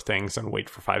 3-4 things and wait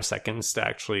for 5 seconds to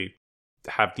actually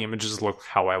have the images look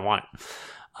how I want.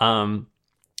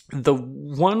 The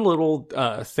one little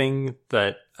thing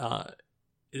that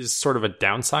is sort of a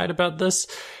downside about this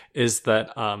is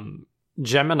that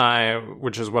Gemini,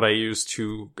 which is what I use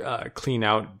to clean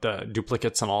out the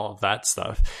duplicates and all of that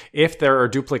stuff, if there are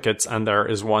duplicates and there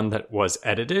is one that was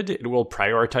edited, it will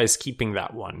prioritize keeping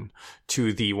that one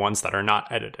to the ones that are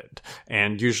not edited.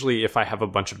 And usually if I have a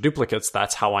bunch of duplicates,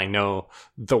 that's how I know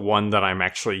the one that I'm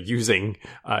actually using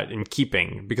and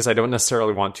keeping, because I don't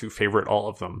necessarily want to favorite all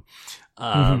of them.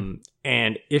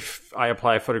 And if I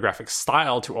apply a photographic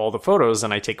style to all the photos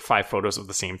and I take 5 photos of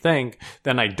the same thing,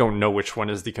 then I don't know which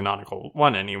one is the canonical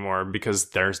one anymore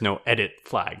because there's no edit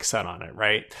flag set on it,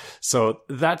 right? So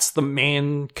that's the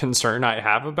main concern I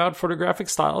have about photographic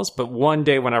styles. But one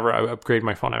day, whenever I upgrade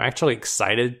my phone, I'm actually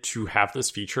excited to have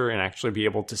this feature and actually be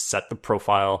able to set the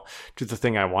profile to the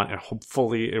thing I want. And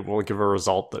hopefully it will give a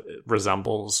result that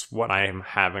resembles what I am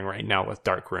having right now with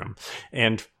Darkroom.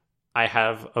 And I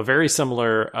have a very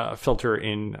similar filter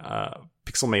in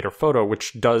Pixelmator Photo,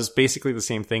 which does basically the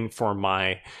same thing for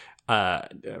my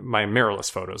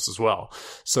mirrorless photos as well.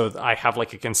 So I have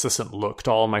like a consistent look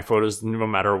to all my photos, no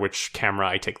matter which camera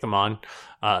I take them on.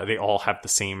 They all have the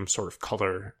same sort of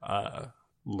color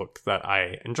look that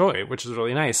I enjoy, which is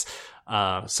really nice.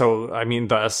 So I mean,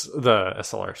 the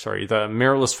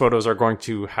mirrorless photos are going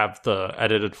to have the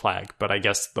edited flag, but I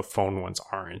guess the phone ones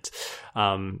aren't.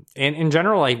 And in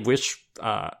general, I wish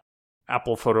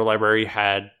Apple Photo Library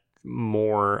had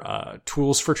more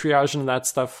tools for triage and that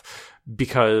stuff,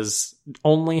 because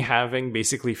only having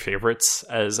basically favorites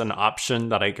as an option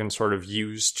that I can sort of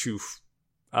use to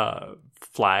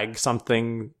flag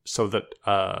something so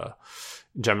that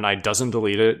Gemini doesn't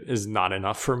delete it is not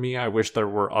enough for me. I wish there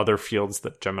were other fields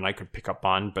that Gemini could pick up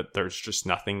on, but there's just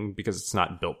nothing because it's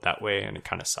not built that way, and it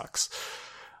kind of sucks.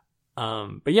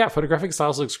 But yeah, photographic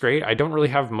styles looks great. I don't really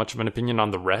have much of an opinion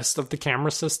on the rest of the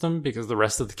camera system, because the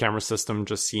rest of the camera system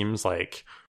just seems like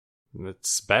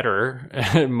It's better,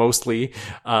 mostly.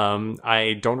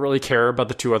 I don't really care about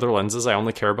the two other lenses. I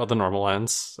only care about the normal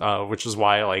lens, which is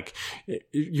why, like,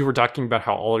 you were talking about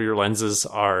how all your lenses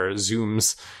are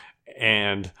zooms,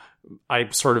 and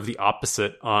I'm sort of the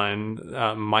opposite on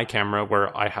my camera,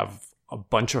 where I have a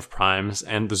bunch of primes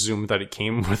and the zoom that it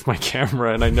came with my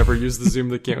camera, and I never use the zoom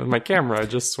that came with my camera. I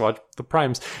just swatch the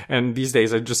primes. And these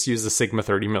days I just use the Sigma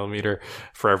 30mm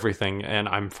for everything, and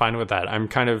I'm fine with that. I'm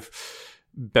kind of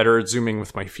better at zooming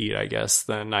with my feet, I guess,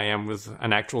 than I am with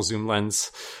an actual zoom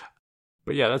lens.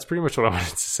 But yeah, that's pretty much what I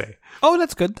wanted to say. Oh,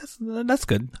 that's good. That's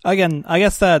good. Again, I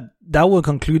guess that will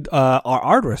conclude our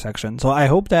hardware section. So I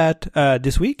hope that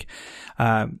this week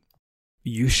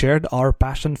you shared our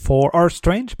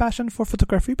strange passion for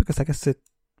photography, because I guess it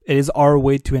is our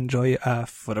way to enjoy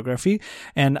photography.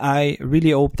 And I really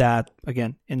hope that,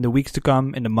 again, in the weeks to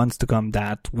come, in the months to come,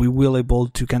 that we will able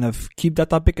to kind of keep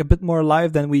that topic a bit more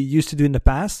alive than we used to do in the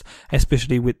past,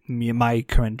 especially with my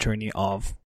current journey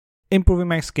of improving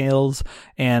my skills,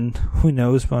 and who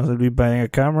knows, possibly buying a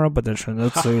camera, but I should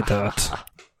not say that.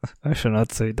 I should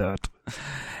not say that.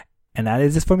 And that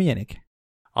is it for me, Yannick.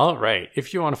 All right.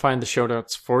 If you want to find the show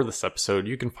notes for this episode,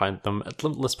 you can find them at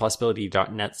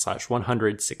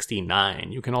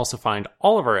limitlesspossibility.net/169. You can also find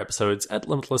all of our episodes at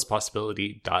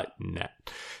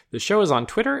limitlesspossibility.net. The show is on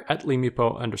Twitter at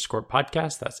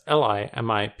Limipo_podcast. That's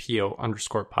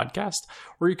LIMIPO_podcast.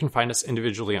 Or you can find us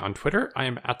individually on Twitter. I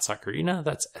am at Sakurina.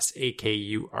 That's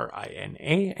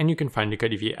SAKURINA. And you can find Luc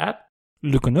Olivier at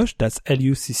Luconoche. That's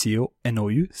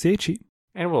LUCCONOUCHE.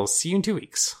 And we'll see you in 2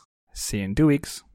 weeks. See you in 2 weeks.